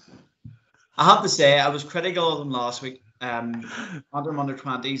have to say, I was critical of them last week. Antrim under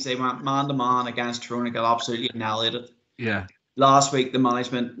 20s, they went man-to-man against Tyrone and got absolutely annihilated. Yeah. Last week, the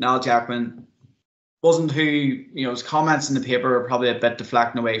management, Niall Jackman, wasn't who, his comments in the paper were probably a bit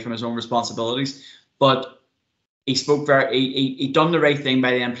deflecting away from his own responsibilities. But he spoke he done the right thing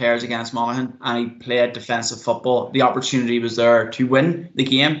by the players against Monaghan, and he played defensive football. The opportunity was there to win the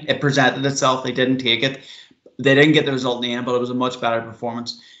game. It presented itself. They didn't take it. They didn't get the result in the end, but it was a much better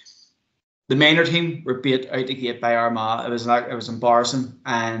performance. The minor team were beat out the gate by Armagh. It was embarrassing,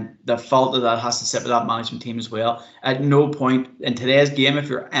 and the fault of that has to sit with that management team as well. At no point in today's game, if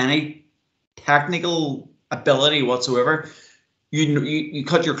you're any technical ability whatsoever, you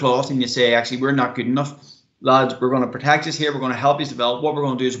cut your cloth and you say, actually, we're not good enough. Lads, we're going to protect us here. We're going to help you develop. What we're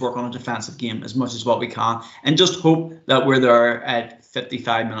going to do is work on a defensive game as much as what we can, and just hope that we're there at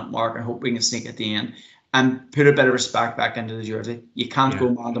 55-minute mark and hope we can sneak at the end and put a bit of respect back into the jersey. You can't go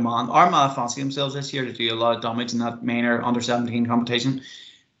man-to-man. Armagh fancy themselves this year to do a lot of damage in that minor under-17 competition.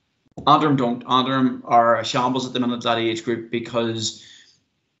 Antrim don't. Antrim are a shambles at the minute, that age group, because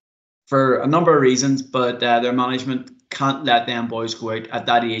for a number of reasons, but their management can't let them boys go out at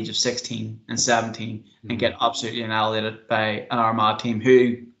that age of 16 and 17 and get absolutely annihilated by an Armagh team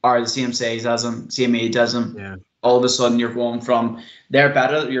who are the same size as them, same age as them. Yeah. All of a sudden you're going from they're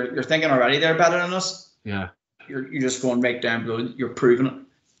better, you're thinking already they're better than us. Yeah. You're just going right down below. You're proving it.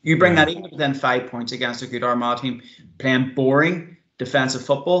 You bring that even within 5 points against a good Armagh team playing boring defensive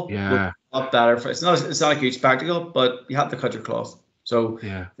football. Yeah. A lot better. It's not a huge spectacle, but you have to cut your cloth. So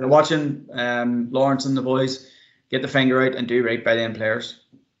Yeah. if you're watching Lawrence and the boys, get the finger out and do right by them players.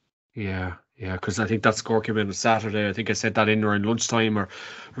 Yeah, because I think that score came in on Saturday. I think I sent that in around lunchtime, or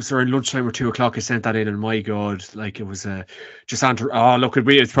was there around lunchtime or 2 o'clock? I sent that in, and my God, like it was just answer. Oh, look,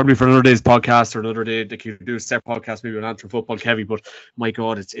 it's probably for another day's podcast or another day. They could do a separate podcast, maybe on answer football, Kevy. But my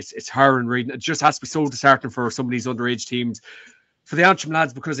God, it's hard reading. It just has to be so disheartening for some of these underage teams, for the Antrim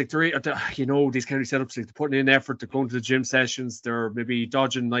lads, because like they're, these kind of setups, like they're putting in effort, they're going to the gym sessions, they're maybe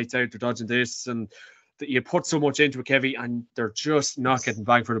dodging nights out, they're dodging this, and that you put so much into it, Kevy, and they're just not getting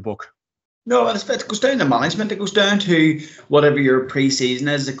bang for the buck. No, it goes down to management. It goes down to whatever your pre-season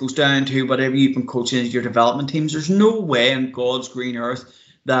is. It goes down to whatever you've been coaching as your development teams. There's no way in God's green earth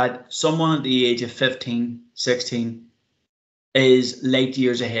that someone at the age of 15, 16 is light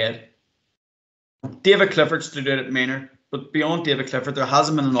years ahead. David Clifford stood out at Maynard, but beyond David Clifford, there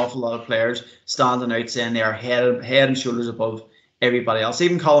hasn't been an awful lot of players standing out saying they are head and shoulders above everybody else.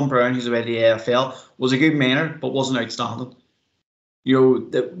 Even Colin Brown, who's away to the AFL, was a good Maynard, but wasn't outstanding.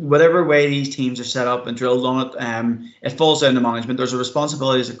 Whatever way these teams are set up and drilled on it, it falls down to management. There's a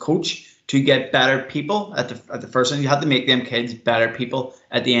responsibility as a coach to get better people at the first time. You have to make them kids better people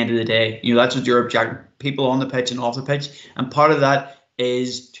at the end of the day. That's what your objective, people on the pitch and off the pitch. And part of that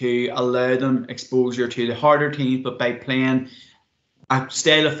is to allow them exposure to the harder teams, but by playing a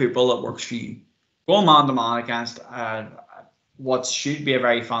style of football that works for you. Going man to man against what should be a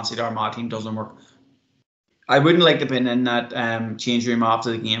very fancy Armagh team doesn't work. I wouldn't like to be in that change room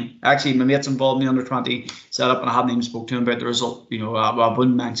after the game. Actually, my mate's involved in the under-20 setup, and I haven't even spoke to him about the result. I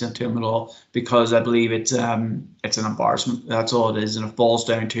wouldn't mention it to him at all, because I believe it's an embarrassment. That's all it is, and it falls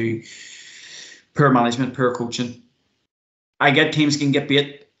down to poor management, poor coaching. I get teams can get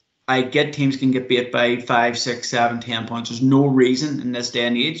beat. By 5, 6, 7, 10 points. There's no reason in this day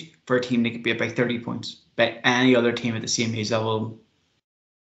and age for a team to get beat by 30 points by any other team at the same age level.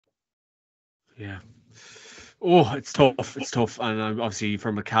 Yeah. Oh, it's tough, and obviously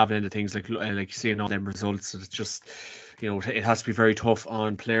from a cabin end of things, like seeing all them results, it's just, it has to be very tough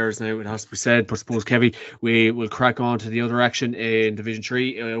on players now. It has to be said. But I suppose, Kevy, we will crack on to the other action in Division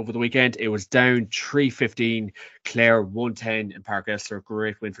 3 over the weekend. It was Down 3-15, Clare 1-10 in Park Esther.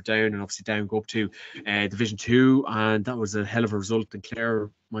 Great win for Down, and obviously Down go up to Division 2, and that was a hell of a result. And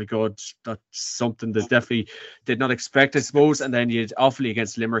Clare, my God, that's something that definitely did not expect, I suppose. And then you had Offaly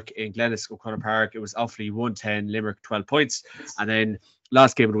against Limerick in Glennis O'Connor Park. It was Offaly 1-10, Limerick 12 points. And then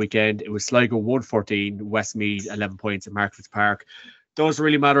last game of the weekend, it was Sligo 1-14, Westmeath 11 points in Markfields Park. Doesn't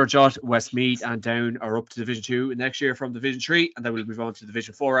really matter, Jot. Westmeath and Down are up to Division 2 next year from Division 3, and then we'll move on to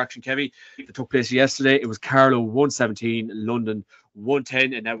Division 4 action, Kevy. That took place yesterday. It was Carlow 1-17, London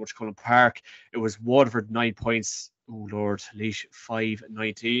 1-10 in Edward Cullen Park. It was Waterford 9 points. Oh Lord, Laois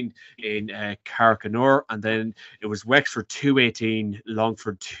 5-19 in Carrick-a-Nor, and then it was Wexford 2-18,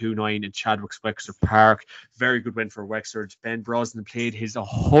 Longford 2-9 in Chadwick's Wexford Park. Very good win for Wexford. Ben Brosnan played his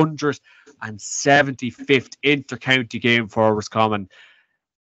 175th inter-county game for Roscommon.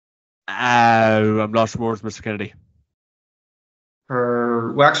 I'm lost for words, Mr. Kennedy.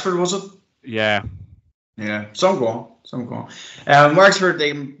 For Wexford, was it? Yeah. Some go on. Wexford,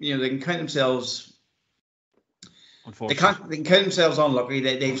 they can count themselves. They can count themselves unlucky.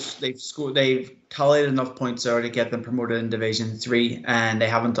 They've tallied enough points there to get them promoted in Division 3, and they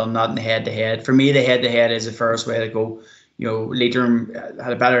haven't done that in the head-to-head. For me, the head-to-head is the first way to go. Leitrim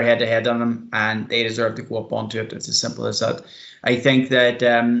had a better head-to-head on them, and they deserve to go up onto it. It's as simple as that. I think that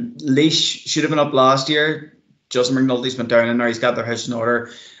Laois should have been up last year. Justin McNulty's been down, and now he's got their house in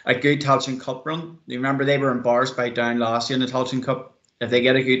order. A good Tailteann Cup run. You remember they were embarrassed by Down last year in the Tailteann Cup. If they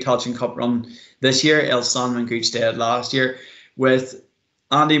get a good Tailteann Cup run this year, it'll stand them in good stead. Last year, with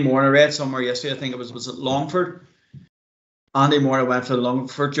Andy Moore, I read somewhere yesterday, I think it was it Longford? Andy Moore went for the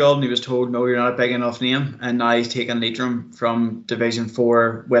Longford job, and he was told, no, you're not a big enough name. And now he's taken Leitrim from Division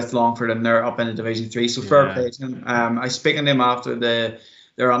 4 with Longford, and they're up into Division 3. So fair play to him. I was speaking to him after their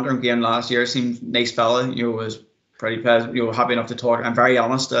Antrim game last year. Seemed nice fella. Was pretty pleasant, happy enough to talk. I'm very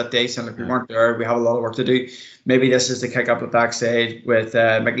honest that day, saying we weren't there, we have a lot of work to do. Maybe this is the kick up the backside with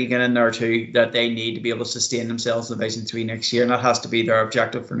Mickey in there too, that they need to be able to sustain themselves in Division 3 next year, and that has to be their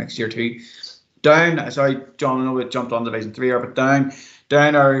objective for next year too. Down, sorry, John, I know we jumped on Division 3 but Down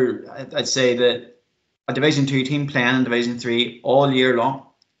are, I'd say that a Division 2 team playing in Division 3 all year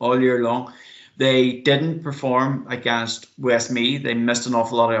long. They didn't perform against Westmeath. They missed an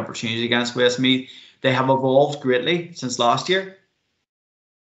awful lot of opportunities against Westmeath. They have evolved greatly since last year.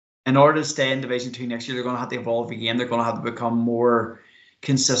 In order to stay in Division 2 next year, they're going to have to evolve again. They're going to have to become more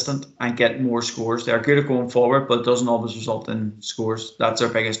consistent and get more scores. They're good at going forward, but it doesn't always result in scores. That's their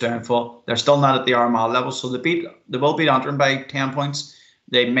biggest downfall. They're still not at the Armagh level, so they will beat Antrim by 10 points.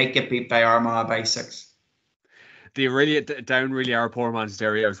 They might get beat by Armagh by 6. They really down really are poor man's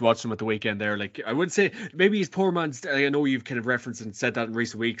Derry. I was watching them at the weekend there. Like, I would say maybe he's poor man's. I know you've kind of referenced and said that in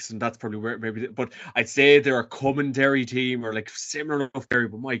recent weeks, and that's probably where maybe. But I'd say they're a common Derry team or like similar enough Derry.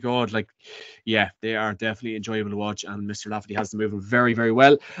 But my God, like, yeah, they are definitely enjoyable to watch. And Mr. Lafferty has them moving very, very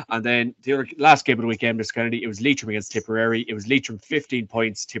well. And then the other last game of the weekend, Mr. Kennedy, it was Leitrim against Tipperary. It was Leitrim 15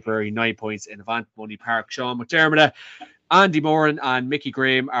 points, Tipperary 9 points in Avant Money Park. Sean McDermott, Andy Moran and Mickey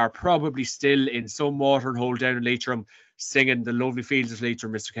Graham are probably still in some watering hole down in Leitrim, singing the lovely fields of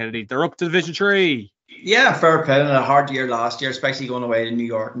Leitrim, Mr. Kennedy. They're up to Division 3. Yeah, fair play. A hard year last year, especially going away to New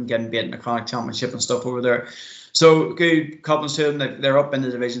York and getting beaten in the Connacht Championship and stuff over there. So good compliments to them. They're up in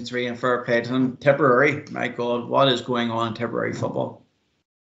the Division 3 and fair play to them. Tipperary, my God, what is going on in Tipperary football?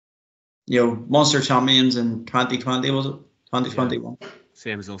 You know, Munster champions in 2020, was it? 2021. Yeah.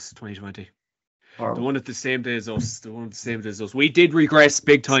 Same as us, 2020. Horrible. The one at the same day as us. We did regress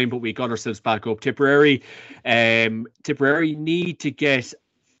big time, but we got ourselves back up. Tipperary need to get,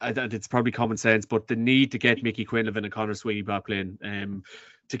 it's probably common sense, but they need to get Mickey Quinlivan and Conor Sweeney back playing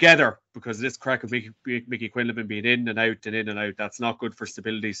together, because this crack of Mickey Quinlivan being in and out, that's not good for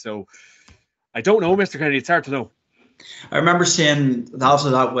stability. So I don't know, Mr. Kennedy, it's hard to know. I remember seeing after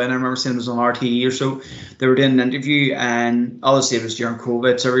that win, I remember seeing it was on RTE or so. They were doing an interview, and obviously it was during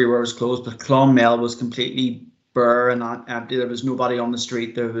COVID, so everywhere was closed. But Clonmel was completely bare and not empty. There was nobody on the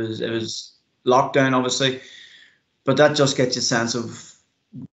street. It was lockdown, obviously. But that just gets you a sense of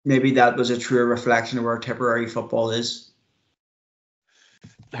maybe that was a true reflection of where Tipperary football is.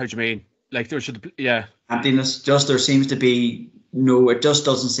 How do you mean? Like there should, yeah, emptiness. Just there seems to be no. It just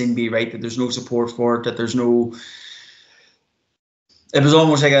doesn't seem to be right. That there's no support for it. That there's no. It was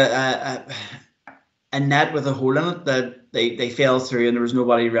almost like a net with a hole in it that they fell through and there was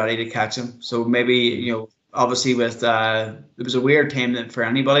nobody ready to catch them. So maybe, you know, obviously with it was a weird time for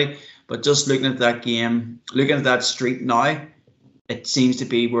anybody, but just looking at that game, looking at that street now, it seems to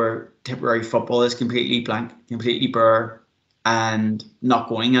be where Tipperary football is completely blank, completely bare, and not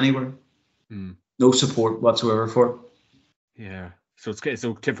going anywhere. No support whatsoever for it. Yeah. So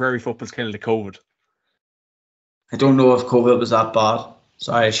Tipperary football's kind of the COVID. I don't know if COVID was that bad.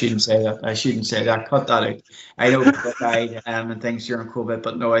 Sorry, I shouldn't say that. Cut that out. I know people died and things during COVID,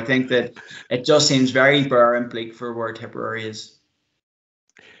 but no, I think that it just seems very bare and bleak for where Tipperary is.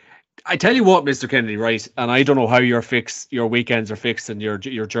 I tell you what, Mr. Kennedy, right? And I don't know how your weekends are fixed and your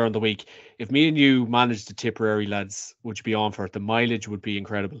during the week. If me and you managed the Tipperary lads, would you be on for it? The mileage would be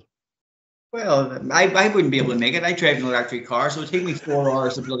incredible. Well, I wouldn't be able to make it. I drive an electric car, so it would take me 4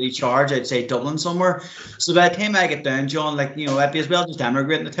 hours to bloody charge. I'd say Dublin somewhere. So by the time I get down, John, like, you know, I'd be as well just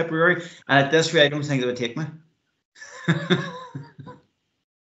emigrating to Tipperary. And at this rate, I don't think it would take me.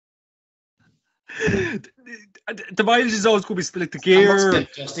 The mileage is always going to be split. The gear.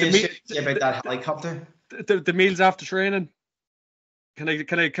 Just about that helicopter. The meals after training. Can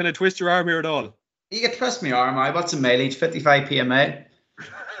I twist your arm here at all? You can twist my arm. What's the mileage? 55 PMA.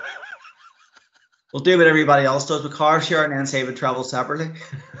 We'll do what everybody else does with car share and then say we travel separately.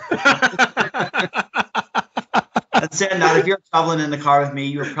 And saying that, if you're traveling in the car with me,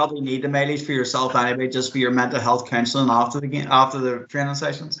 you probably need the mileage for yourself anyway, just for your mental health counselling after the training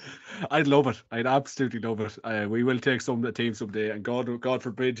sessions. I'd love it. I'd absolutely love it. We will take some of the team someday, and God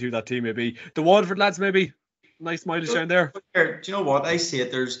forbid who that team may be. The Waterford lads, maybe. Nice mileage down there. Do you know what? I see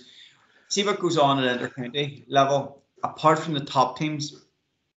it. See what goes on at inter-county level, apart from the top teams.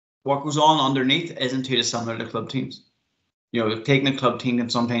 What goes on underneath isn't too dissimilar to club teams. You know, taking a club team can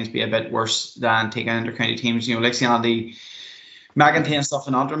sometimes be a bit worse than taking inter-county teams. You know, like seeing the McEntee stuff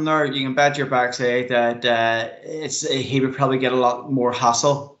in Antrim there, you can bet your backside that he would probably get a lot more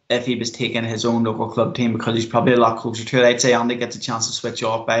hassle if he was taking his own local club team, because he's probably a lot closer to it. I'd say Andy gets a chance to switch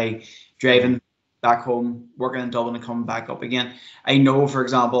off by driving back home, working in Dublin and coming back up again. I know, for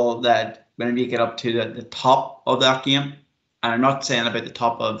example, that whenever you get up to the top of that game, and I'm not saying about the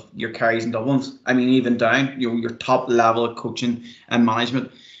top of your Kerrys and Dublins, I mean even down, you know, your top level of coaching and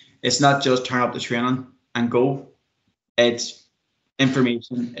management, it's not just turn up the training and go. It's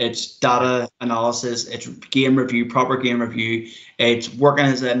information, it's data analysis, it's game review, proper game review, it's working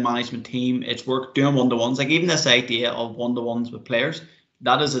as a management team, it's doing one-to-ones. Like even this idea of one-to-ones with players,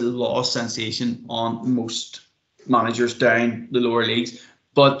 that is a lost sensation on most managers down the lower leagues.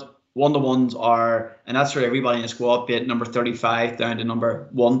 But one-to-ones are, and that's for everybody in the squad, be it number 35 down to number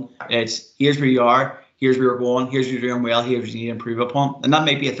 1. It's here's where you are, here's where you're going, here's what you're doing well, here's what you need to improve upon. And that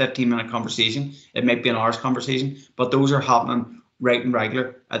might be a 15-minute conversation, it might be an hour's conversation, but those are happening right and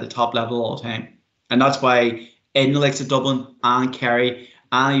regular at the top level all the time. And that's why in the likes of Dublin and Kerry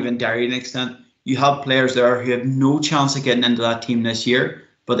and even Derry to an extent, you have players there who have no chance of getting into that team this year,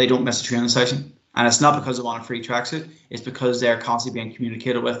 but they don't miss a training session. And it's not because they want a free tracksuit, it's because they're constantly being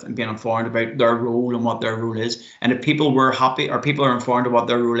communicated with and being informed about their role and what their role is. And if people were happy, or people are informed of what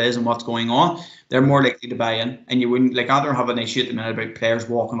their role is and what's going on, they're more likely to buy in. And you wouldn't, like, I don't have an issue at the minute about players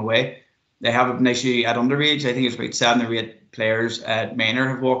walking away. They have an issue at underage. I think it's about 7 or 8 players at minor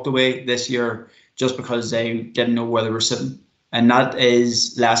have walked away this year just because they didn't know where they were sitting. And that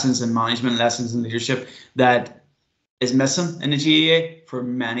is lessons in management, lessons in leadership that is missing in the GAA for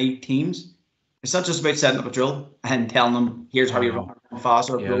many teams. It's not just about setting up a drill and telling them, here's how you run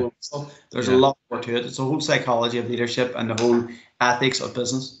fast or blow a whistle. There's a lot more to it. It's a whole psychology of leadership and the whole ethics of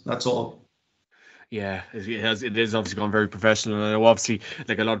business. That's all. Yeah, it is obviously gone very professional. And I know obviously,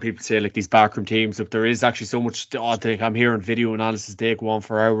 like a lot of people say, like these backroom teams, if there is actually so much odd thing. I'm hearing video analysis, they go on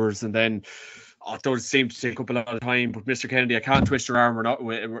for hours, and then it does seem to take up a lot of time. But Mr. Kennedy, I can't twist your arm.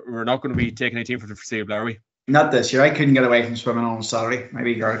 We're not going to be taking any team for the foreseeable, are we? Not this year. I couldn't get away from swimming on Saturday.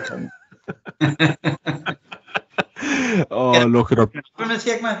 Maybe Garrett couldn't. Look it up. I'm going to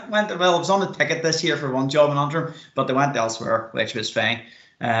take I was on the ticket this year for one job in Antrim, but they went elsewhere, which was fine.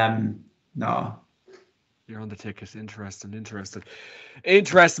 No. You're on the ticket. Interesting, Mr.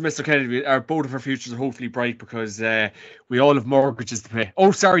 Kennedy. Both of our futures are hopefully bright because we all have mortgages to pay.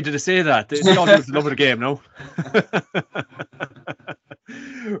 Oh, sorry, did I say that? They all lose the love of the game, no?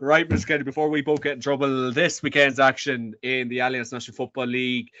 Right, Mr. Kennedy, before we both get in trouble, this weekend's action in the Allianz National Football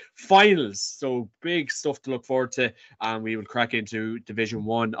League finals. So big stuff to look forward to, and we will crack into Division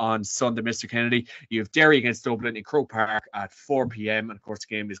 1 on Sunday, Mr. Kennedy. You have Derry against Dublin in Croke Park at 4 p.m. And of course,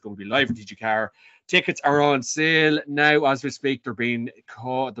 the game is going to be live on TG4. Tickets are on sale now as we speak. They're being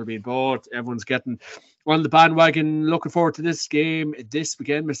bought. Everyone's getting on the bandwagon. Looking forward to this game this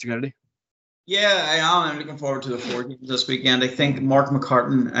weekend, Mr. Kennedy. Yeah, I am. I'm looking forward to the 4 games this weekend. I think Mark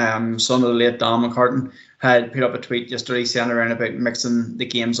McCartan, son of the late Don McCartan, had put up a tweet yesterday saying around about mixing the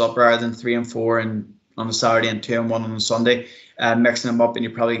games up rather than 3 and 4 and on a Saturday and 2 and 1 on a Sunday. Mixing them up and you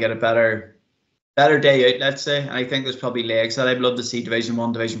probably get a better day out, let's say. And I think there's probably legs that I'd love to see Division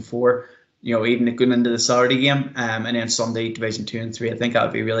 1, Division 4. Even going into the Saturday game, and then Sunday Division 2 and 3. I think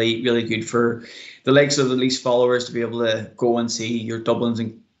that'd be really, really good for the likes of the least followers to be able to go and see your Dublins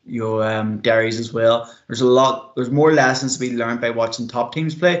and your Derrys as well. There's more lessons to be learned by watching top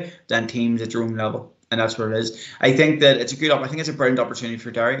teams play than teams at your own level, and that's where it is. I think that it's a brilliant opportunity for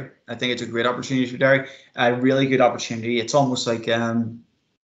Derry. I think it's a great opportunity for Derry. A really good opportunity. It's almost like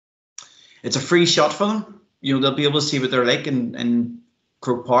it's a free shot for them. They'll be able to see what they're like and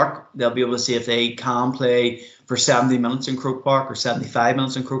Croke Park. They'll be able to see if they can play for 70 minutes in Croke Park or 75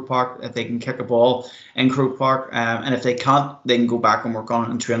 minutes in Croke Park, if they can kick a ball in Croke Park. And if they can't, they can go back and work on it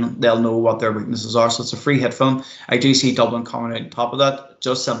and train. They'll know what their weaknesses are. So it's a free hit for them. I do see Dublin coming out on top of that,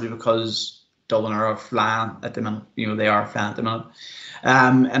 just simply because Dublin are flying at the minute. They are flying at the minute.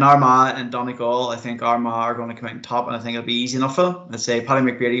 And Armagh and Donegal, I think Armagh are going to come out on top, and I think it'll be easy enough for them. Let's say Paddy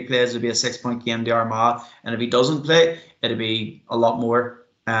McBeardy plays, it'll be a 6-point game to Armagh, and if he doesn't play, it'll be a lot more.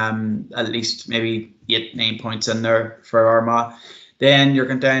 At least maybe 8-9 points in there for Armagh. Then you're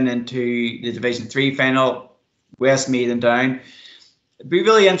going down into the Division 3 final, Westmeath and Down. It'd be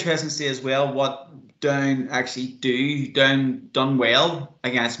really interesting to see as well what Down actually do. Down done well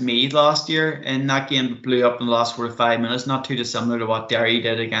against Meath last year in that game that blew up in the last 4 to 5 minutes, not too dissimilar to what Derry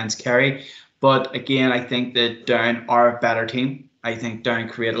did against Kerry. But again, I think that Down are a better team. I think Down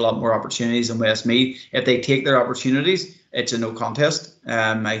create a lot more opportunities than Westmeath. If they take their opportunities, it's a no contest.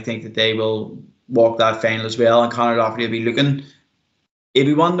 I think that they will walk that final as well, and Conor Doherty will be looking. If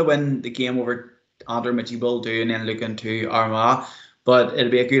he wanted to win the game over Antrim, which he will do, and then look into Armagh, but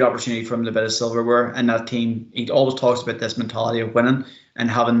it'll be a good opportunity for him to bit of silverware. And that team, he always talks about this mentality of winning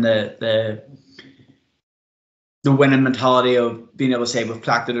and having the winning mentality of being able to say we've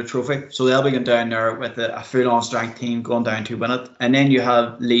collected a trophy. So they'll be going down there with a full-on strength team going down to win it. And then you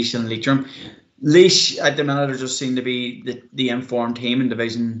have Laois and Leitrim. Laois at the minute are just seem to be the informed team in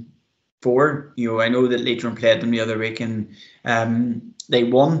Division 4. I know that Leitrim played them the other week and they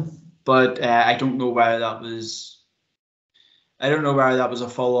won, but I don't know whether that was a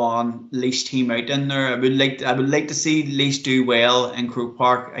full-on Laois team out in there. I would like to see Laois do well in Croke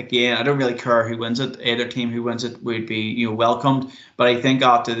Park again. I don't really care who wins it. Either team who wins it would be welcomed. But I think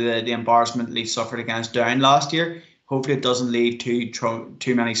after the embarrassment Laois suffered against Down last year, hopefully it doesn't leave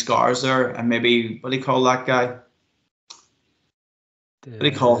too many scars there. And maybe, what do you call that guy? What do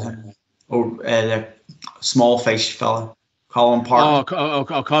you call him? The small fish fella. Colin Park.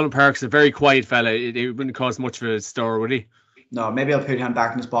 Oh, Colin Park's a very quiet fella. He wouldn't cause much of a stir, would he? No, maybe I'll put him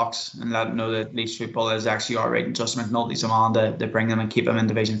back in his box and let him know that Leeds football is actually all right, and Justin McNulty's on to bring them and keep them in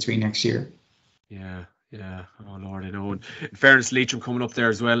Division 3 next year. Yeah. Oh Lord, I know. In fairness, Leitrim coming up there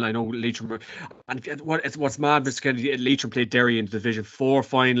as well. I know Leitrim. And what's mad, Mr. Kennedy, Leitrim played Derry in the Division 4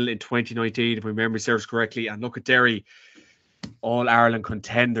 final in 2019, if my memory serves correctly. And look at Derry, all Ireland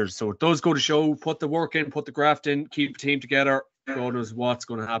contenders. So it does go to show, put the work in, put the graft in, keep the team together. God knows what's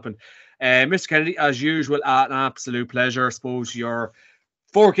going to happen. Mr. Kennedy, as usual, an absolute pleasure. I suppose your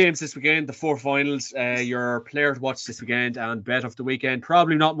 4 games this weekend, the 4 finals, your player to watch this weekend and bet of the weekend.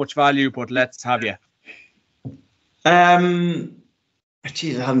 Probably not much value, but let's have you.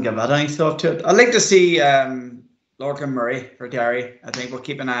 Geez, I haven't given that any thought to it. I'd like to see Lorcan Murray for Derry. I think we'll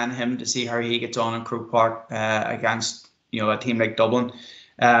keep an eye on him to see how he gets on in Croke Park against a team like Dublin.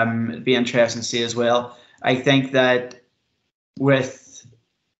 It'd be interesting to see as well. I think that with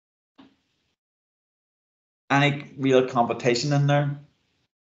any real competition in there,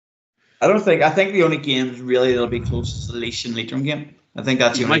 I think the only games really that'll be close is the Laois and Leitrim game. I think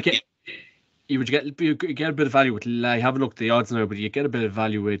that's the only game. You would get a bit of value with. I haven't looked at the odds now, but you get a bit of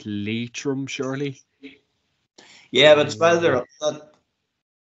value with Leitrim, surely. Yeah, but it's whether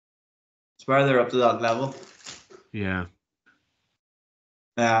they're up to that level. Yeah.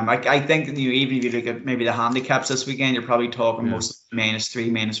 I think even if you look at maybe the handicaps this weekend, you're probably talking most -3,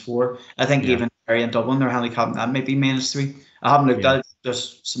 -4. I think even Derry and Dublin, they're handicapping that maybe -3. I haven't looked at it;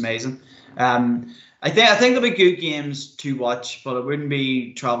 it's amazing. I think there'll be good games to watch, but it wouldn't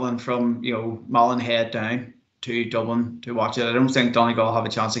be travelling from Mullinhead down to Dublin to watch it. I don't think Donegal will have a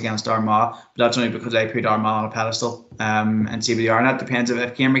chance against Armagh, but that's only because I put Armagh on a pedestal and see where they are. And that depends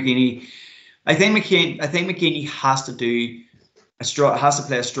if Cian McGeeney. I think McGeeney has to play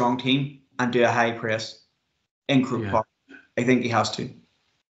a strong team and do a high press in Croke Park. I think he has to.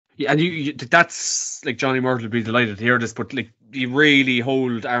 Yeah, and that's like Johnny Murphy would be delighted to hear this, but like you really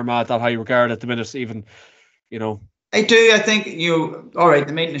hold Armagh that high regard at the minute, even. I do. I think all right.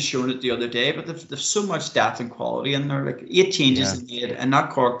 They mightn't have shown it the other day, but there's so much depth and quality in there. Like 8 changes they made, and that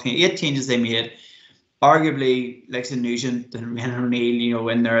Cork team, 8 changes they made. Arguably, like Nugent and Renan O'Neill,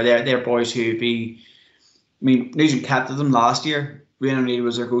 in there, they're boys who'd be. I mean, Nugent captained them last year. Renan O'Neill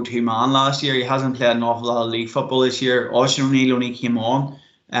was their go-to man last year. He hasn't played an awful lot of league football this year. Oisin O'Neill only came on.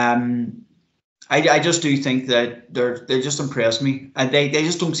 I just do think that they just impress me, and they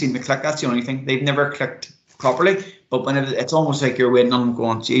just don't seem to click. That's the only thing. They've never clicked properly. But when it's almost like you're waiting on them,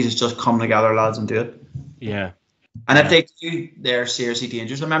 going, "Jesus, just come together, lads, and do it." Yeah. And if they do, they're seriously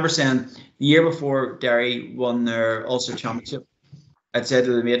dangerous. I remember saying the year before Derry won their Ulster Championship, I'd said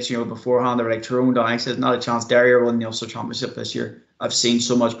to the mates, beforehand, they were like, Tyrone Down. I said, not a chance. Derry are winning the Ulster Championship this year. I've seen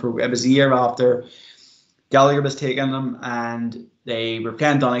so much progress. It was the year after Gallagher was taking them, and they were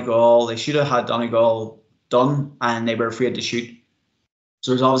playing Donegal. They should have had Donegal done, and they were afraid to shoot.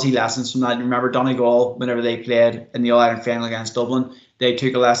 So there's obviously lessons from that. And remember Donegal, whenever they played in the All-Ireland final against Dublin, they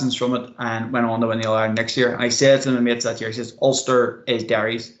took lessons from it and went on to win the All-Ireland next year. And I said to my mates that year, I says, Ulster is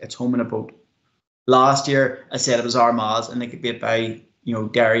Derry's. It's home in a boat. Last year, I said it was Armagh's, and they could beat by,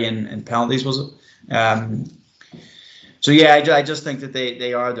 Derry in penalties, was it? So yeah, I just think that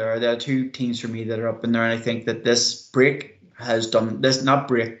they are there. There are 2 teams for me that are up in there, and I think that this drop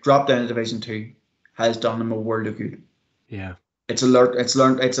down to Division 2 has done them a world of good. Yeah. It's allowed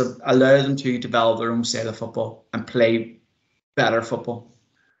them to develop their own style of football and play better football.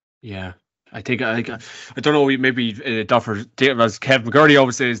 Yeah. I think I don't know, maybe doctors, as Kevin McGurdy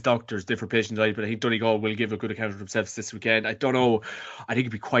always says, doctors differ patient diet, but I think Donegal will give a good account of themselves this weekend. I don't know. I think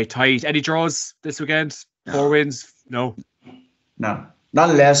it'd be quite tight. Any draws this weekend? 4 wins? No. Not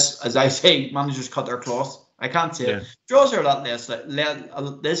unless, as I say, managers cut their cloth. I can't say it. Draws are a lot less.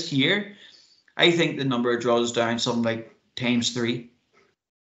 This year, I think the number of draws is down something like ×3.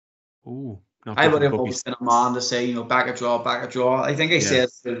 Ooh. I would have always been a man to say, back a draw. I think I said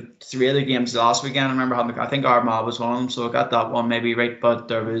the 3 other games last weekend. I remember I think Armagh was one of them, so I got that one maybe right. But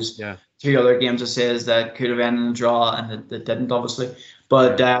there was 3 other games I says that could have ended in a draw, and that didn't, obviously.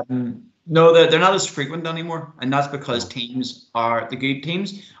 But no, they're not as frequent anymore, and that's because the good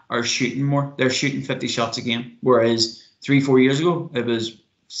teams are shooting more. They're shooting 50 shots a game, whereas 3-4 years ago it was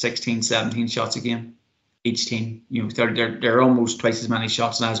 16, 17 shots a game. Each team, they're almost twice as many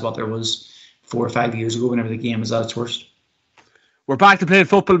shots now as what there was 4 or 5 years ago whenever the game was at its worst. We're back to playing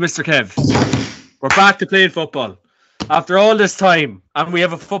football, Mr. Kev. We're back to playing football. After all this time, and we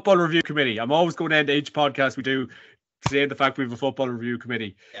have a football review committee. I'm always going to end each podcast we do saying the fact we have a football review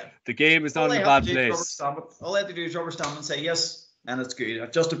committee. Yeah. The game is not in a bad place. All I have to do is rubber stamp and say yes, and it's good.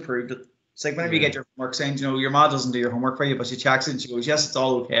 I've just approved it. It's like whenever you get your homework signed, your mom doesn't do your homework for you, but she checks it and she goes, yes, it's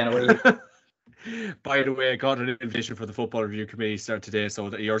all okay. Anyway. By the way, I got an invitation for the football review committee start today, so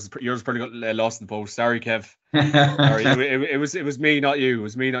that yours probably got lost in the post. Sorry, Kev. Sorry, it was me, not you. It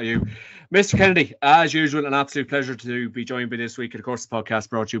was me, not you. Mr. Kennedy, as usual, an absolute pleasure to be joined by this week. And of course, the podcast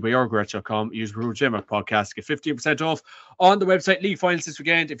brought to you by YourGretch.com. Use the TheJMacPodcast. Get 15% off on the website. League finals this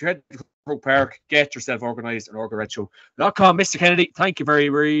weekend. If you're heading to Croke Park, get yourself organised on YourGretch.com. Mr. Kennedy, thank you very,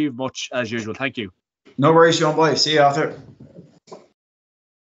 very much as usual. Thank you. No worries, Sean boy. See you after.